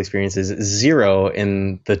sexual experiences, zero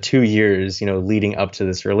in the 2 years, leading up to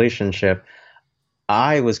this relationship,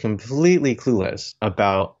 I was completely clueless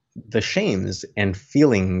about the shames and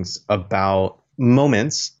feelings about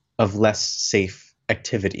moments of less safe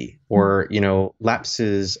activity, Mm. or,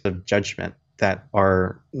 lapses of judgment that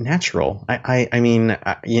are natural. I mean,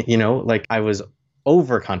 like I was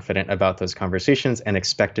overconfident about those conversations and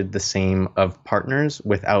expected the same of partners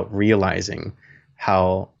without realizing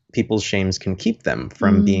how people's shames can keep them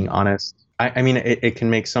from being Mm. honest. I mean, it can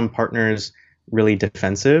make some partners really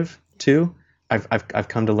defensive too. I've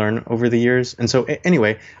come to learn over the years. And so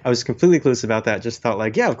anyway, I was completely clueless about that. Just thought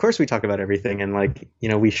like, yeah, of course we talk about everything, and like,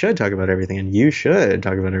 we should talk about everything, and you should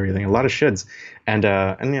talk about everything. A lot of shoulds, and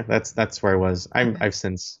yeah, that's where I was. I've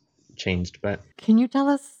since changed, but Can you tell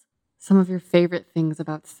us some of your favorite things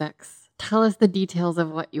about sex? Tell us the details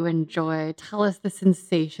of what you enjoy. Tell us the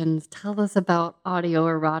sensations. Tell us about audio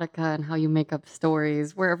erotica and how you make up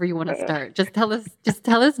stories. Wherever you want to start, just tell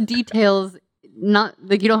us details. Not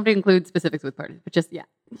like you don't have to include specifics with parties, but just yeah.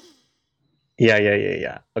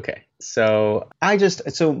 Yeah. Okay. So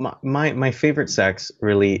my favorite sex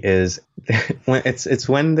really is when it's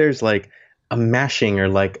when there's like a mashing or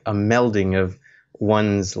like a melding of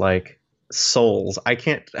one's like souls. I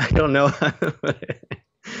don't know how to put it.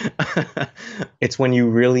 It's when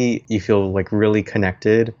you feel like really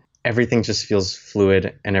connected. Everything just feels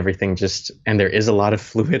fluid, and and there is a lot of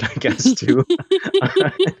fluid, I guess, too.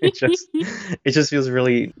 It just feels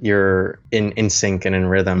really, you're in sync and in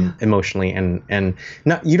rhythm emotionally, and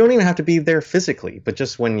not, you don't even have to be there physically, but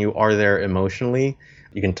just when you are there emotionally,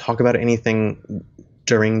 you can talk about anything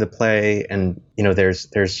during the play, and there's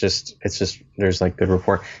like good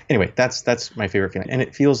rapport. Anyway, that's my favorite feeling, and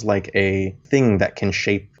it feels like a thing that can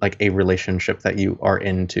shape like a relationship that you are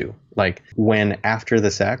into. Like when after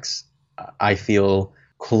the sex, I feel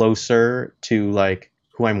closer to like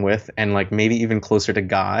who I'm with, and like maybe even closer to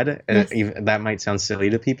God. Yes. Even, that might sound silly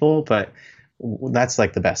to people, but that's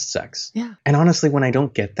like the best sex. Yeah. And honestly, when I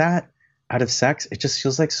don't get that out of sex, it just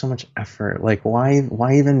feels like so much effort. Like why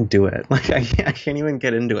even do it? Like I can't even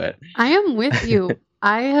get into it. I am with you.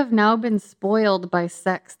 I have now been spoiled by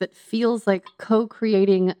sex that feels like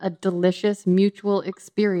co-creating a delicious mutual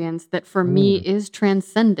experience that for me is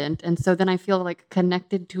transcendent. And so then I feel like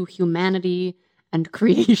connected to humanity and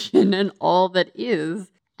creation and all that is.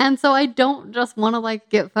 And so I don't just want to like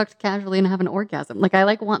get fucked casually and have an orgasm. Like I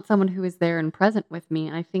like want someone who is there and present with me.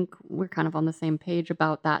 And I think we're kind of on the same page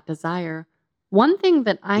about that desire. One thing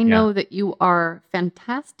that I know that you are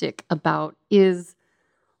fantastic about is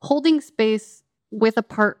holding space with a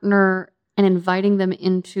partner and inviting them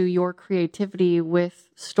into your creativity with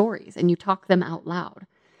stories, and you talk them out loud.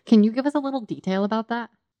 Can you give us a little detail about that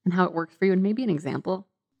and how it works for you, and maybe an example?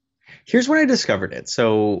 Here's when I discovered it.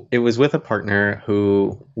 So it was with a partner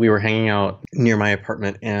who we were hanging out near my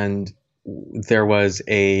apartment, and there was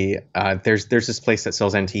there's this place that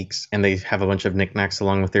sells antiques, and they have a bunch of knickknacks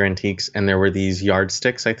along with their antiques, and there were these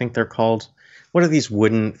yardsticks, I think they're called. What are these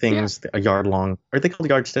wooden things, a yard long? Are they called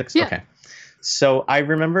yardsticks? Yeah. Okay. So I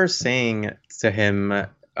remember saying to him,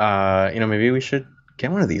 maybe we should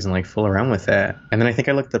get one of these and like fool around with it. And then I think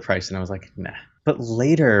I looked at the price and I was like, nah. But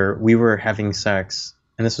later we were having sex,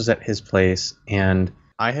 and this was at his place, and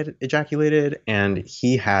I had ejaculated and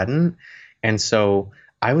he hadn't. And so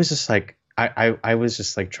I was just like, I was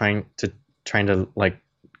just like trying to like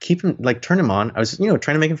keep him, like turn him on. I was, trying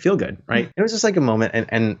to make him feel good. Right. It was just like a moment.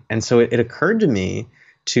 And so it occurred to me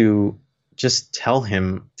to just tell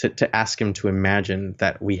him to ask him to imagine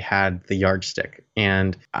that we had the yardstick.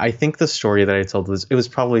 And I think the story that I told was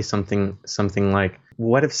probably something like,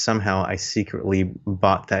 what if somehow I secretly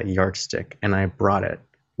bought that yardstick and I brought it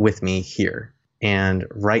with me here, and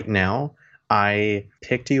right now I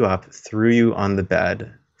picked you up, threw you on the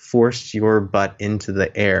bed, forced your butt into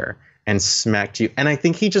the air, and smacked you. And I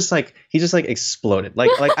think he just exploded. Like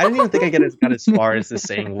I didn't even think I got as far as to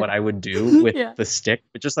saying what I would do with the stick,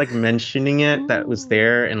 but just like mentioning it, that was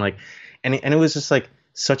there, and it was just like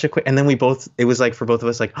such a quick. And then it was like for both of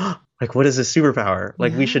us, like, oh, like what is this superpower?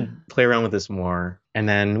 Like we should play around with this more. And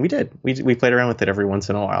then we did. We played around with it every once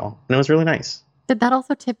in a while, and it was really nice. Did that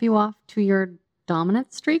also tip you off to your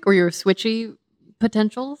dominant streak or your switchy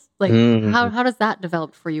potentials? Like how does that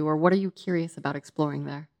develop for you, or what are you curious about exploring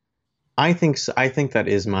there? I think so. I think that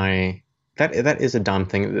is that is a Dom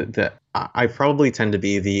thing, that I probably tend to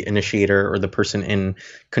be the initiator or the person in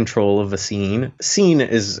control of a scene. Scene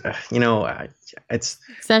is, it's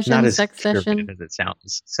sessions, not as sex session as it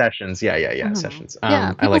sounds. Sessions. Yeah. Sessions.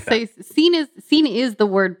 People I like say that. Scene is the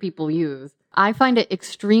word people use. I find it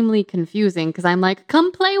extremely confusing because I'm like,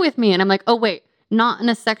 come play with me. And I'm like, oh, wait, not in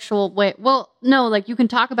a sexual way. Well, no, like you can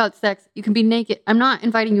talk about sex. You can be naked. I'm not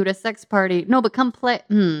inviting you to a sex party. No, but come play.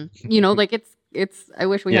 Like it's, I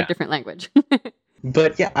wish we had different language.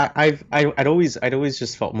 But yeah, I'd always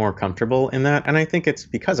just felt more comfortable in that. And I think it's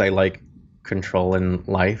because I like control in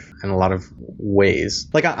life in a lot of ways.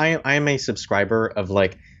 Like I am a subscriber of,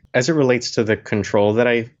 like, as it relates to the control that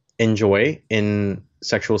I enjoy in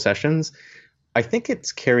sexual sessions, I think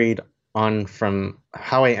it's carried on from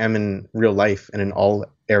how I am in real life and in all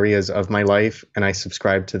areas of my life. And I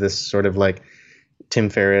subscribe to this sort of like Tim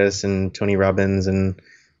Ferriss and Tony Robbins and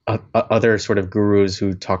other sort of gurus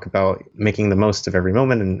who talk about making the most of every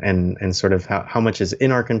moment and sort of how much is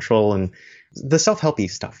in our control and the self-helpy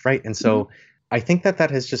stuff, right? And so I think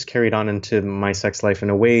that has just carried on into my sex life in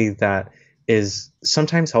a way that is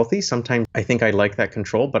sometimes healthy. Sometimes I think I like that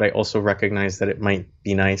control, but I also recognize that it might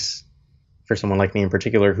be nice for someone like me in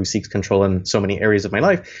particular who seeks control in so many areas of my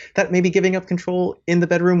life, that maybe giving up control in the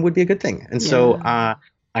bedroom would be a good thing. And so I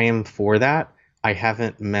am for that. I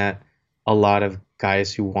haven't met a lot of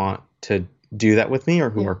guys who want to do that with me or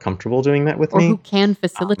who are comfortable doing that with me. Or who can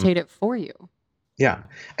facilitate it for you. Yeah.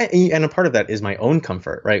 And a part of that is my own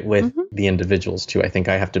comfort, right, with the individuals too. I think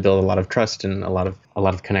I have to build a lot of trust and a lot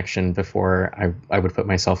of connection before I would put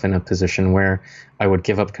myself in a position where I would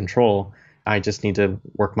give up control. I just need to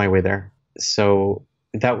work my way there. So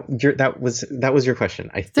that was your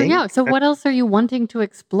question, I think. So what else are you wanting to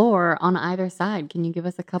explore on either side? Can you give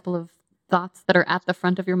us a couple of thoughts that are at the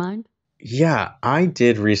front of your mind? Yeah, I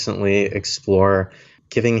did recently explore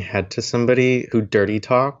giving head to somebody who dirty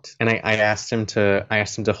talked, and I asked him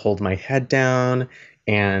to hold my head down,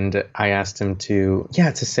 and I asked him to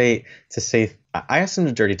say I asked him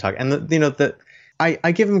to dirty talk, and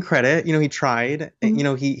I give him credit. He tried.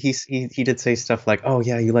 He did say stuff like, "Oh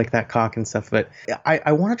yeah, you like that cock" and stuff. But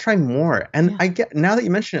I want to try more. And I get, now that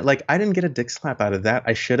you mention it, like I didn't get a dick slap out of that.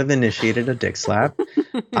 I should have initiated a dick slap.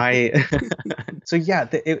 So yeah,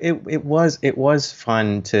 it was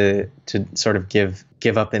fun to sort of give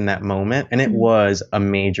up in that moment, and it was a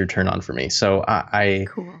major turn on for me. So I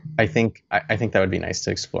think that would be nice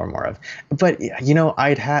to explore more of. But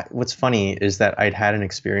what's funny is that I'd had an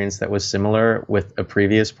experience that was similar with a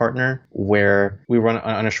previous partner where we were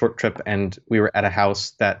on a short trip and we were at a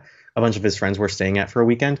house that a bunch of his friends were staying at for a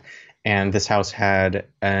weekend. And this house had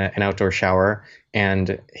an outdoor shower,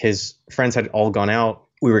 and his friends had all gone out.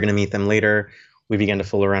 We were going to meet them later. We began to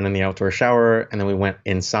fool around in the outdoor shower, and then we went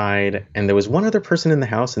inside, and there was one other person in the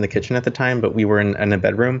house in the kitchen at the time, but we were in a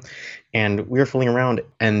bedroom, and we were fooling around,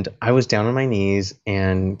 and I was down on my knees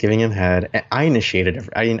and giving him head. I initiated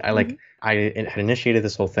I had initiated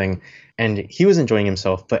this whole thing, and he was enjoying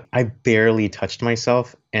himself, but I barely touched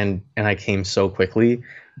myself, and I came so quickly,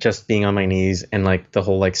 just being on my knees and like the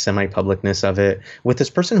whole like semi-publicness of it with this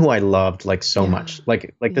person who I loved like so much.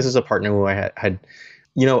 Like this is a partner who I had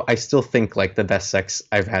I still think like the best sex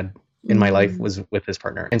I've had in my life was with this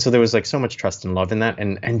partner. And so there was like so much trust and love in that.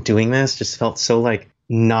 And doing this just felt so like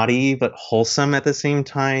naughty, but wholesome at the same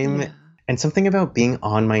time. Yeah. And something about being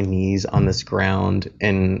on my knees on this ground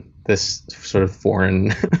in this sort of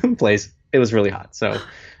foreign place, it was really hot. So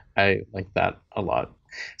I like that a lot.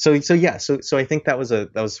 So I think that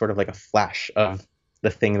was sort of like a flash of the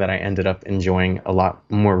thing that I ended up enjoying a lot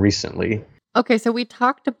more recently. Okay. So we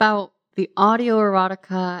talked about the audio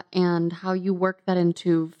erotica and how you work that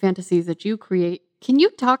into fantasies that you create. Can you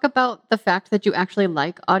talk about the fact that you actually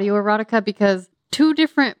like audio erotica? Because two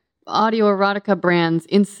different audio erotica brands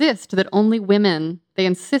insist that only women, they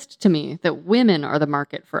insist to me that women are the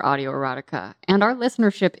market for audio erotica, and our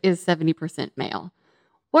listenership is 70% male.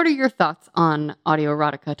 What are your thoughts on audio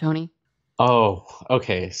erotica, Tony? Oh,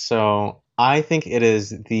 okay. So I think it is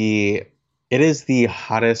the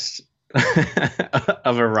hottest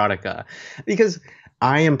of erotica, because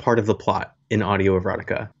I am part of the plot in audio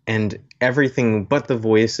erotica, and everything but the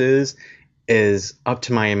voices is up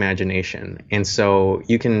to my imagination. And so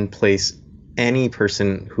you can place any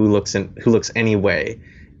person who looks any way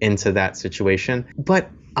into that situation, but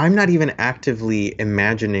I'm not even actively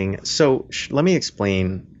imagining. So let me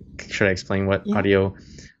explain. Should I explain what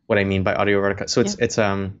I mean by audio erotica? So it's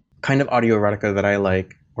kind of audio erotica that I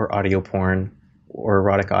like, or audio porn, or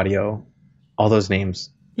erotic audio, all those names,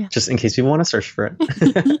 just in case people want to search for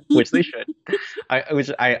it, which they should.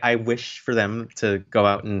 I wish for them to go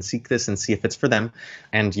out and seek this and see if it's for them.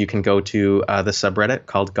 And you can go to the subreddit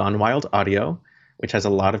called Gone Wild Audio, which has a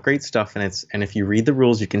lot of great stuff in it. And if you read the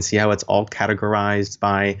rules, you can see how it's all categorized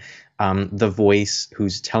by the voice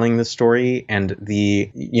who's telling the story, and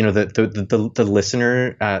the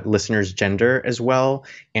listener's gender as well,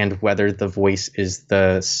 and whether the voice is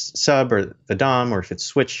the sub or the dom, or if it's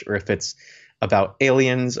switch, or if it's about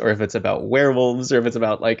aliens, or if it's about werewolves, or if it's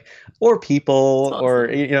about or people, awesome. Or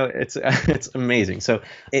it's amazing. So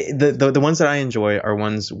the ones that I enjoy are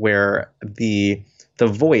ones where the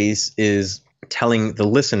voice is telling the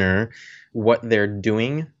listener what they're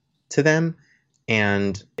doing to them.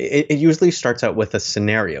 And it usually starts out with a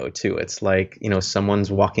scenario too. It's like,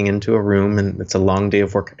 someone's walking into a room and it's a long day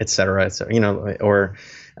of work, etc. Or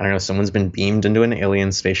I don't know, someone's been beamed into an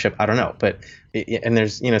alien spaceship. I don't know, and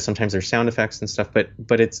there's, sometimes there's sound effects and stuff,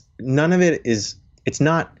 but it's none of it is. It's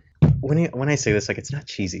not when I say this, like, it's not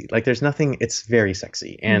cheesy. Like, there's nothing. It's very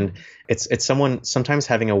sexy, and it's someone sometimes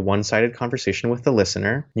having a one-sided conversation with the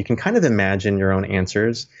listener. You can kind of imagine your own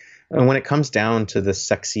answers, and when it comes down to the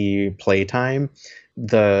sexy playtime,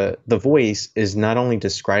 the voice is not only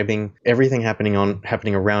describing everything happening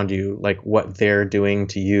around you, like what they're doing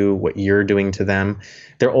to you, what you're doing to them.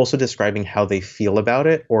 They're also describing how they feel about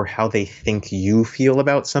it or how they think you feel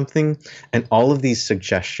about something. And all of these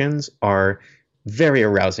suggestions are very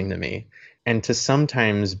arousing to me. And to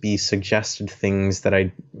sometimes be suggested things that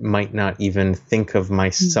I might not even think of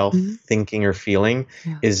myself thinking or feeling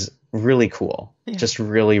is really cool. Yeah. Just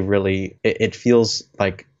really, really, it feels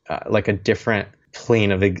like a different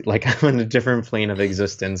plane of, like, I'm on a different plane of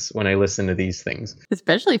existence when I listen to these things.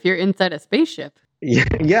 Especially if you're inside a spaceship.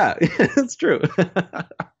 Yeah, that's true.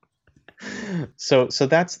 So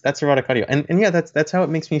that's erotic audio, and yeah, that's how it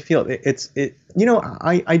makes me feel.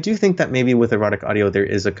 I do think that maybe with erotic audio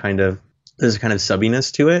there's a kind of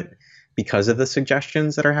subbiness to it because of the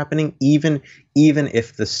suggestions that are happening. Even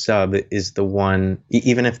if the sub is the one,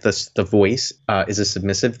 even if the voice is a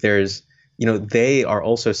submissive, there's, they are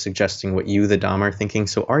also suggesting what you, the dom, are thinking.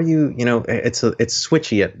 So are you, it's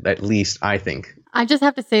switchy at least, I think. I just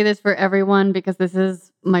have to say this for everyone because this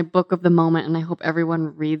is my book of the moment and I hope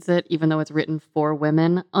everyone reads it, even though it's written for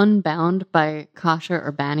women. Unbound by Kasia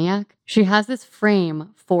Urbaniak. She has this frame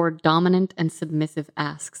for dominant and submissive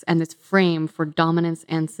asks and this frame for dominance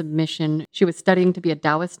and submission. She was studying to be a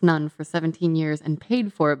Taoist nun for 17 years and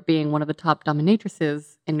paid for it, being one of the top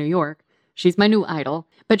dominatrices in New York. She's my new idol.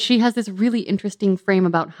 But she has this really interesting frame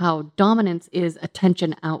about how dominance is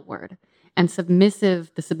attention outward. And the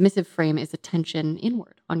submissive frame is attention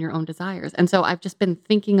inward on your own desires. And so I've just been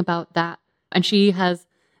thinking about that. And she has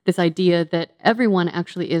this idea that everyone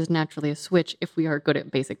actually is naturally a switch if we are good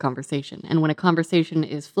at basic conversation. And when a conversation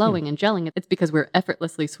is flowing and gelling, it's because we're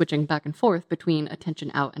effortlessly switching back and forth between attention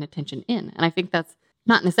out and attention in. And I think that's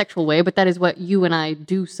not in a sexual way, but that is what you and I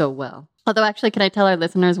do so well. Although, actually, can I tell our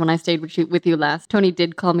listeners, when I stayed with you last, Tony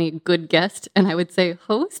did call me good guest, and I would say,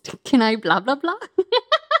 host, can I blah, blah, blah?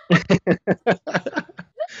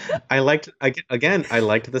 I liked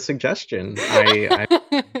the suggestion.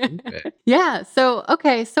 Yeah. So,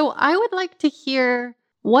 okay. So I would like to hear,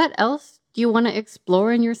 what else do you want to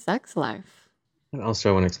explore in your sex life? What else do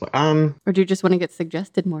I want to explore? Or do you just want to get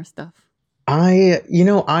suggested more stuff? I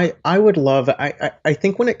would love, I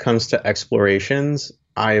think when it comes to explorations,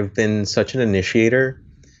 I've been such an initiator.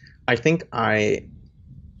 I think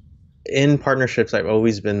in partnerships, I've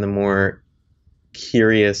always been the more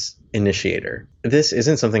curious initiator. This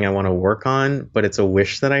isn't something I want to work on, but it's a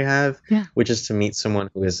wish that I have, which is to meet someone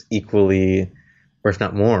who is equally, or if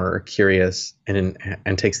not more, curious and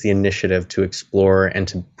takes the initiative to explore and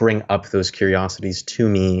to bring up those curiosities to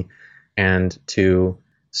me and to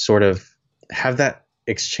sort of have that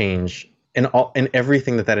exchange in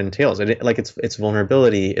everything that entails. It's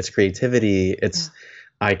vulnerability, it's creativity, it's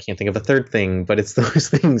I can't think of a third thing, but it's those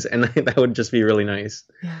things, and that would just be really nice.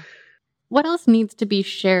 Yeah. What else needs to be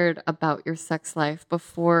shared about your sex life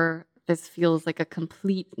before this feels like a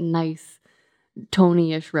complete, nice,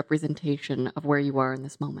 Tony-ish representation of where you are in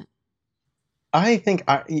this moment? I think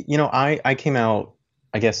I came out,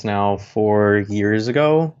 I guess now 5 years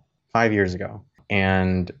ago,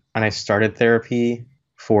 and I started therapy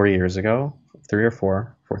 4 years ago,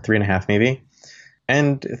 3.5 maybe.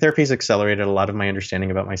 And therapy's accelerated a lot of my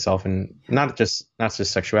understanding about myself, and not just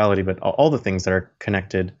sexuality, but all the things that are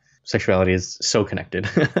connected. Sexuality is so connected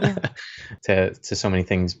to so many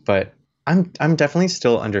things, but I'm definitely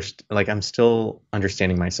still I'm still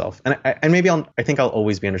understanding myself, and I think I'll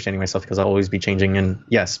always be understanding myself because I'll always be changing. And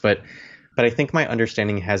yes, but I think my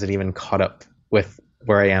understanding hasn't even caught up with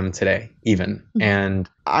where I am today, even. And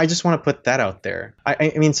I just want to put that out there.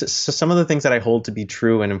 I mean, so some of the things that I hold to be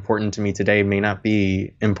true and important to me today may not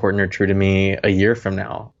be important or true to me a year from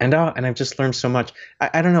now. And I've just learned so much.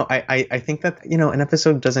 I don't know. I think that, an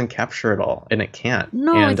episode doesn't capture it all, and it can't.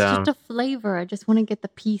 No, it's just a flavor. I just want to get the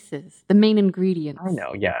pieces, the main ingredients. I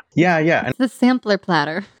know. Yeah. It's the sampler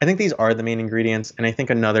platter. I think these are the main ingredients. And I think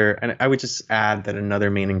and I would just add that another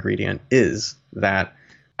main ingredient is that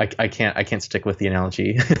I can't stick with the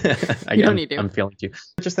analogy. You don't need to. I'm failing to.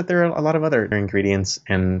 Just that there are a lot of other ingredients,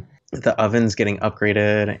 and the oven's getting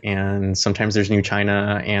upgraded, and sometimes there's new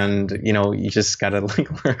china, and you just gotta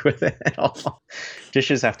work with it all.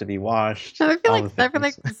 Dishes have to be washed. I feel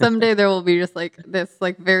like someday there will be just this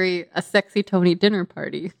very a sexy Tony dinner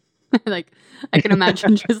party. I can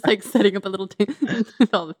imagine just setting up a little table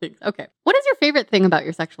with all the things. Okay, what is your favorite thing about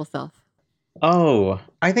your sexual self? Oh,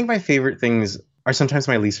 I think my favorite things are sometimes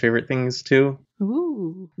my least favorite things too.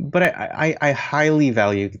 Ooh. But I highly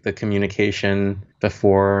value the communication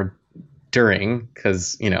before, during,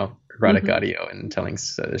 because erotic Mhm. audio and telling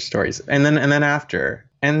stories, and then after,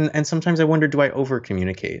 and sometimes I wonder, do I over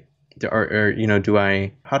communicate, or do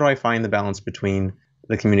I how do I find the balance between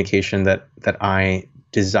the communication that I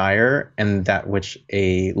desire and that which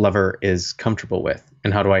a lover is comfortable with,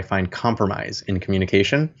 and how do I find compromise in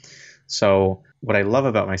communication? So what I love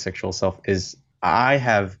about my sexual self is I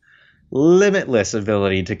have limitless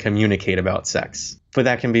ability to communicate about sex, but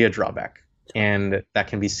that can be a drawback, and that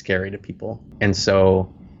can be scary to people. And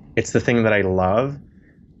so it's the thing that I love,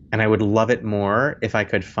 and I would love it more if I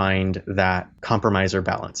could find that compromise or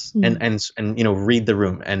balance, and Mm. read the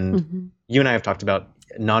room. And Mhm. you and I have talked about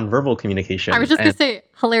nonverbal I was communication, just gonna and say,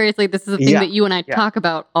 hilariously, this is a thing yeah, that you and I yeah. talk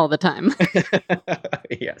about all the time.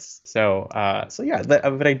 Yes. So yeah,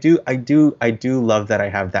 but I do love that I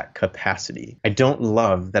have that capacity. I don't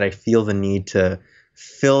love that I feel the need to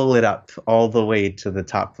fill it up all the way to the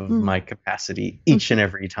top of Mm. my capacity each and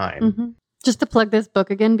every time. Mhm. Just to plug this book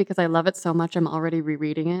again, because I love it so much, I'm already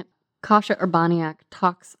rereading it. Kasia Urbaniak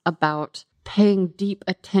talks about paying deep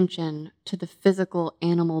attention to the physical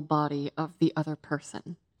animal body of the other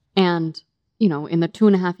person. And, in the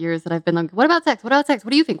 2.5 years that I've been like, what about sex? What about sex?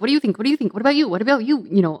 What do you think? What do you think? What do you think? What about you? What about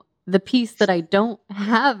you? The piece that I don't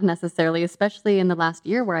have necessarily, especially in the last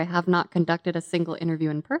year where I have not conducted a single interview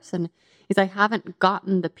in person, is I haven't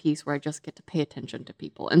gotten the piece where I just get to pay attention to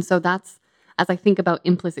people. And so that's, as I think about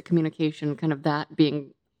implicit communication, kind of that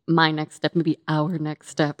being my next step, maybe our next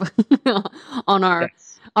step on our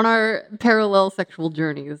Yes. on our parallel sexual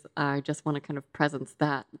journeys. I just want to kind of presence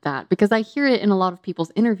that because I hear it in a lot of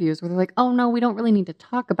people's interviews where they're like, "Oh no, we don't really need to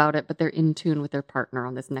talk about it," but they're in tune with their partner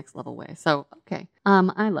on this next level way. So, okay.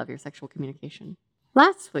 I love your sexual communication.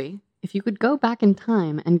 Lastly, if you could go back in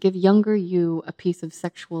time and give younger you a piece of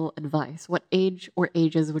sexual advice, what age or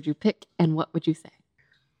ages would you pick and what would you say?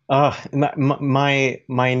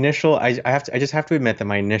 My initial, I just have to admit that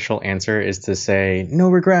my initial answer is to say no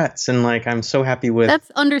regrets, and like I'm so happy with.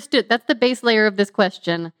 That's understood. That's the base layer of this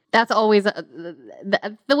question. That's always the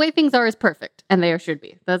way things are is perfect, and they should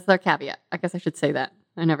be. That's their caveat. I guess I should say that.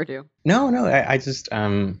 I never do. No, I just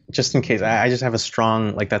in case, I just have a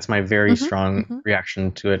strong, like, that's my very Mm-hmm. strong Mm-hmm.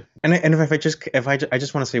 reaction to it. And if I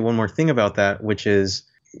just want to say one more thing about that, which is,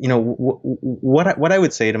 what I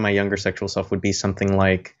would say to my younger sexual self would be something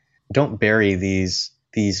like, don't bury these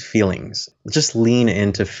feelings. Just lean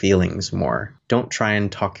into feelings more. Don't try and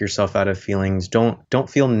talk yourself out of feelings. Don't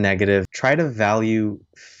feel negative. Try to value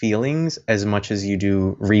feelings as much as you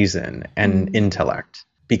do reason and intellect,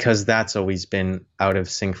 because that's always been out of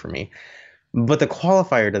sync for me. But the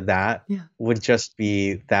qualifier to that Yeah. would just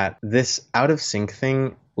be that this out of sync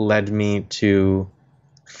thing led me to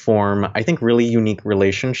form, I think, really unique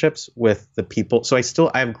relationships with the people. So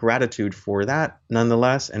I have gratitude for that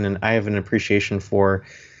nonetheless, and then I have an appreciation for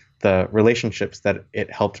the relationships that it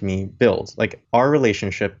helped me build. Like, our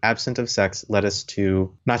relationship, absent of sex, led us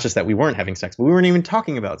to not just that we weren't having sex, but we weren't even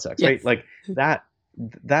talking about sex, right? Yes. Like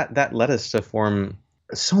that led us to form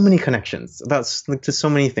so many connections about, like, to so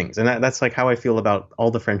many things, and that's like how I feel about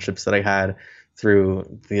all the friendships that I had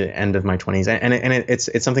through the end of my 20s,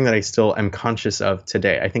 it's something that I still am conscious of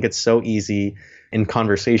today. I think it's so easy in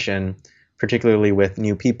conversation, particularly with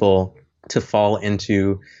new people, to fall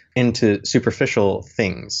into superficial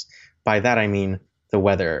things. By that I mean the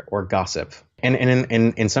weather or gossip, and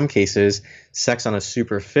in some cases, sex on a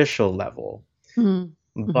superficial level. Mm-hmm.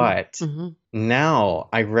 But Mm-hmm. now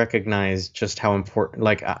I recognize just how important,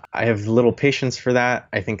 like, I have little patience for that.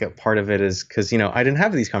 I think a part of it is because, I didn't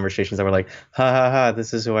have these conversations that were like, ha ha ha,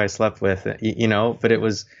 this is who I slept with, but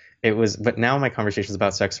but now my conversations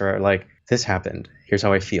about sex are like, this happened. Here's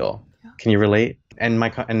how I feel. Yeah. Can you relate?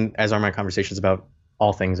 And as are my conversations about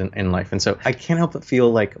all things in life. And so I can't help but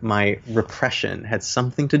feel like my repression had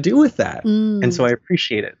something to do with that. And so I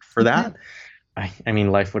appreciate it for Okay. that. I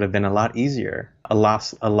mean, life would have been a lot easier, a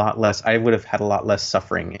lot less. I would have had a lot less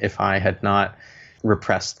suffering if I had not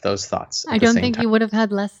repressed those thoughts I at the don't same think time. you would have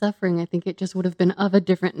had less suffering. I think it just would have been of a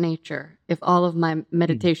different nature if all of my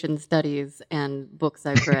meditation studies and books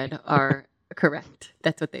I've read are correct.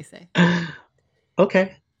 That's what they say.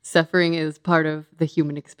 Okay. Suffering is part of the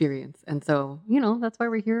human experience. And so, that's why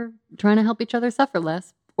we're here trying to help each other suffer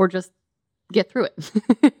less or just get through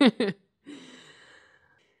it.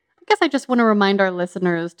 I guess I just want to remind our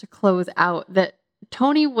listeners to close out that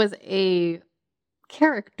Tony was a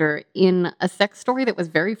character in a sex story that was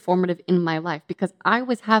very formative in my life because I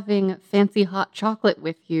was having fancy hot chocolate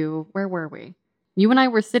with you. Where were we? You and I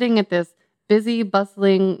were sitting at this busy,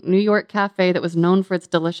 bustling New York cafe that was known for its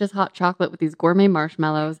delicious hot chocolate with these gourmet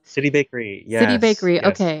marshmallows. City Bakery. City Yes. Bakery. Yes.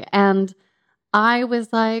 Okay. And I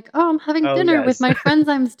was like, oh, I'm having Oh, dinner with yes. my friends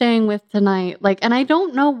I'm staying with tonight. Like, and I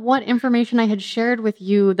don't know what information I had shared with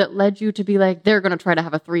you that led you to be like, they're going to try to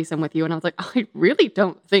have a threesome with you. And I was like, I really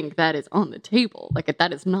don't think that is on the table. Like,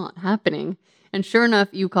 that is not happening. And sure enough,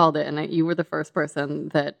 you called it. And you were the first person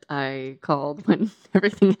that I called when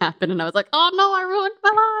everything happened. And I was like, oh no, I ruined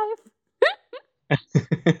my life.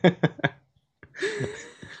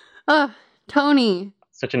 Tony.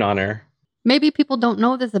 Such an honor. Maybe people don't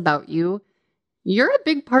know this about you. You're a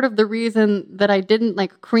big part of the reason that I didn't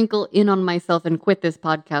crinkle in on myself and quit this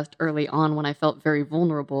podcast early on when I felt very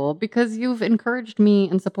vulnerable, because you've encouraged me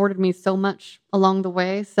and supported me so much along the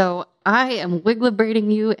way. So I am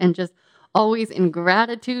wigglebraiding you and just always in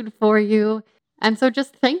gratitude for you. And so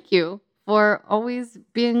just thank you for always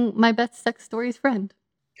being my best sex stories friend.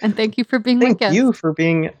 And thank you for being my guest.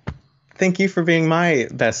 Thank you for being my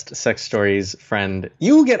best sex stories friend.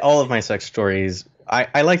 You get all of my sex stories.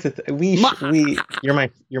 I like that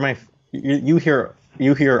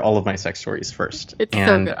you hear all of my sex stories first. It's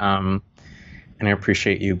so good. And I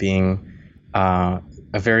appreciate you being a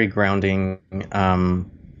very grounding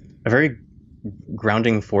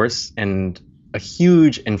force and a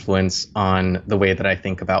huge influence on the way that I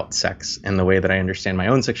think about sex and the way that I understand my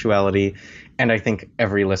own sexuality. And I think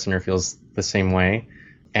every listener feels the same way.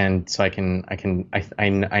 And so I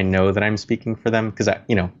know that I'm speaking for them because I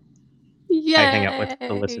hang out with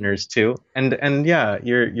the listeners too. And yeah,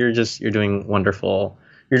 you're doing wonderful.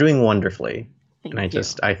 You're doing wonderfully. Thank you.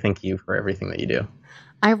 I thank you for everything that you do.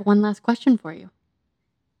 I have one last question for you.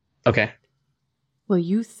 Okay. Will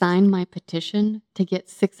you sign my petition to get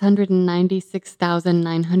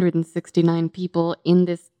 696,969 people in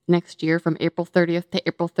this next year from April 30th to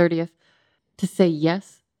April 30th to say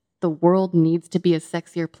yes? The world needs to be a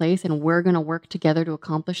sexier place, and we're going to work together to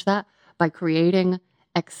accomplish that by creating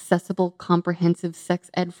accessible, comprehensive sex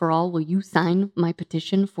ed for all. Will you sign my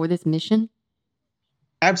petition for this mission?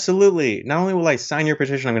 Absolutely. Not only will I sign your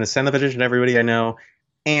petition, I'm going to send the petition to everybody I know,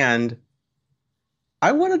 and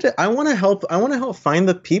I want to help find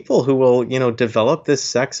the people who will, develop this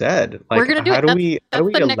sex ed. Like, we're going to do how it. do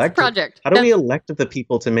we elect project? How do we elect the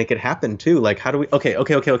people to make it happen too? Like, how do we? Okay. All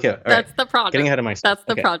That's right. the project. Getting ahead of myself. That's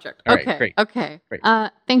the project. All okay. Right, great. Okay. Great.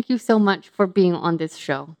 Thank you so much for being on this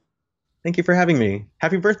show. Thank you for having me.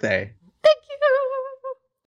 Happy birthday.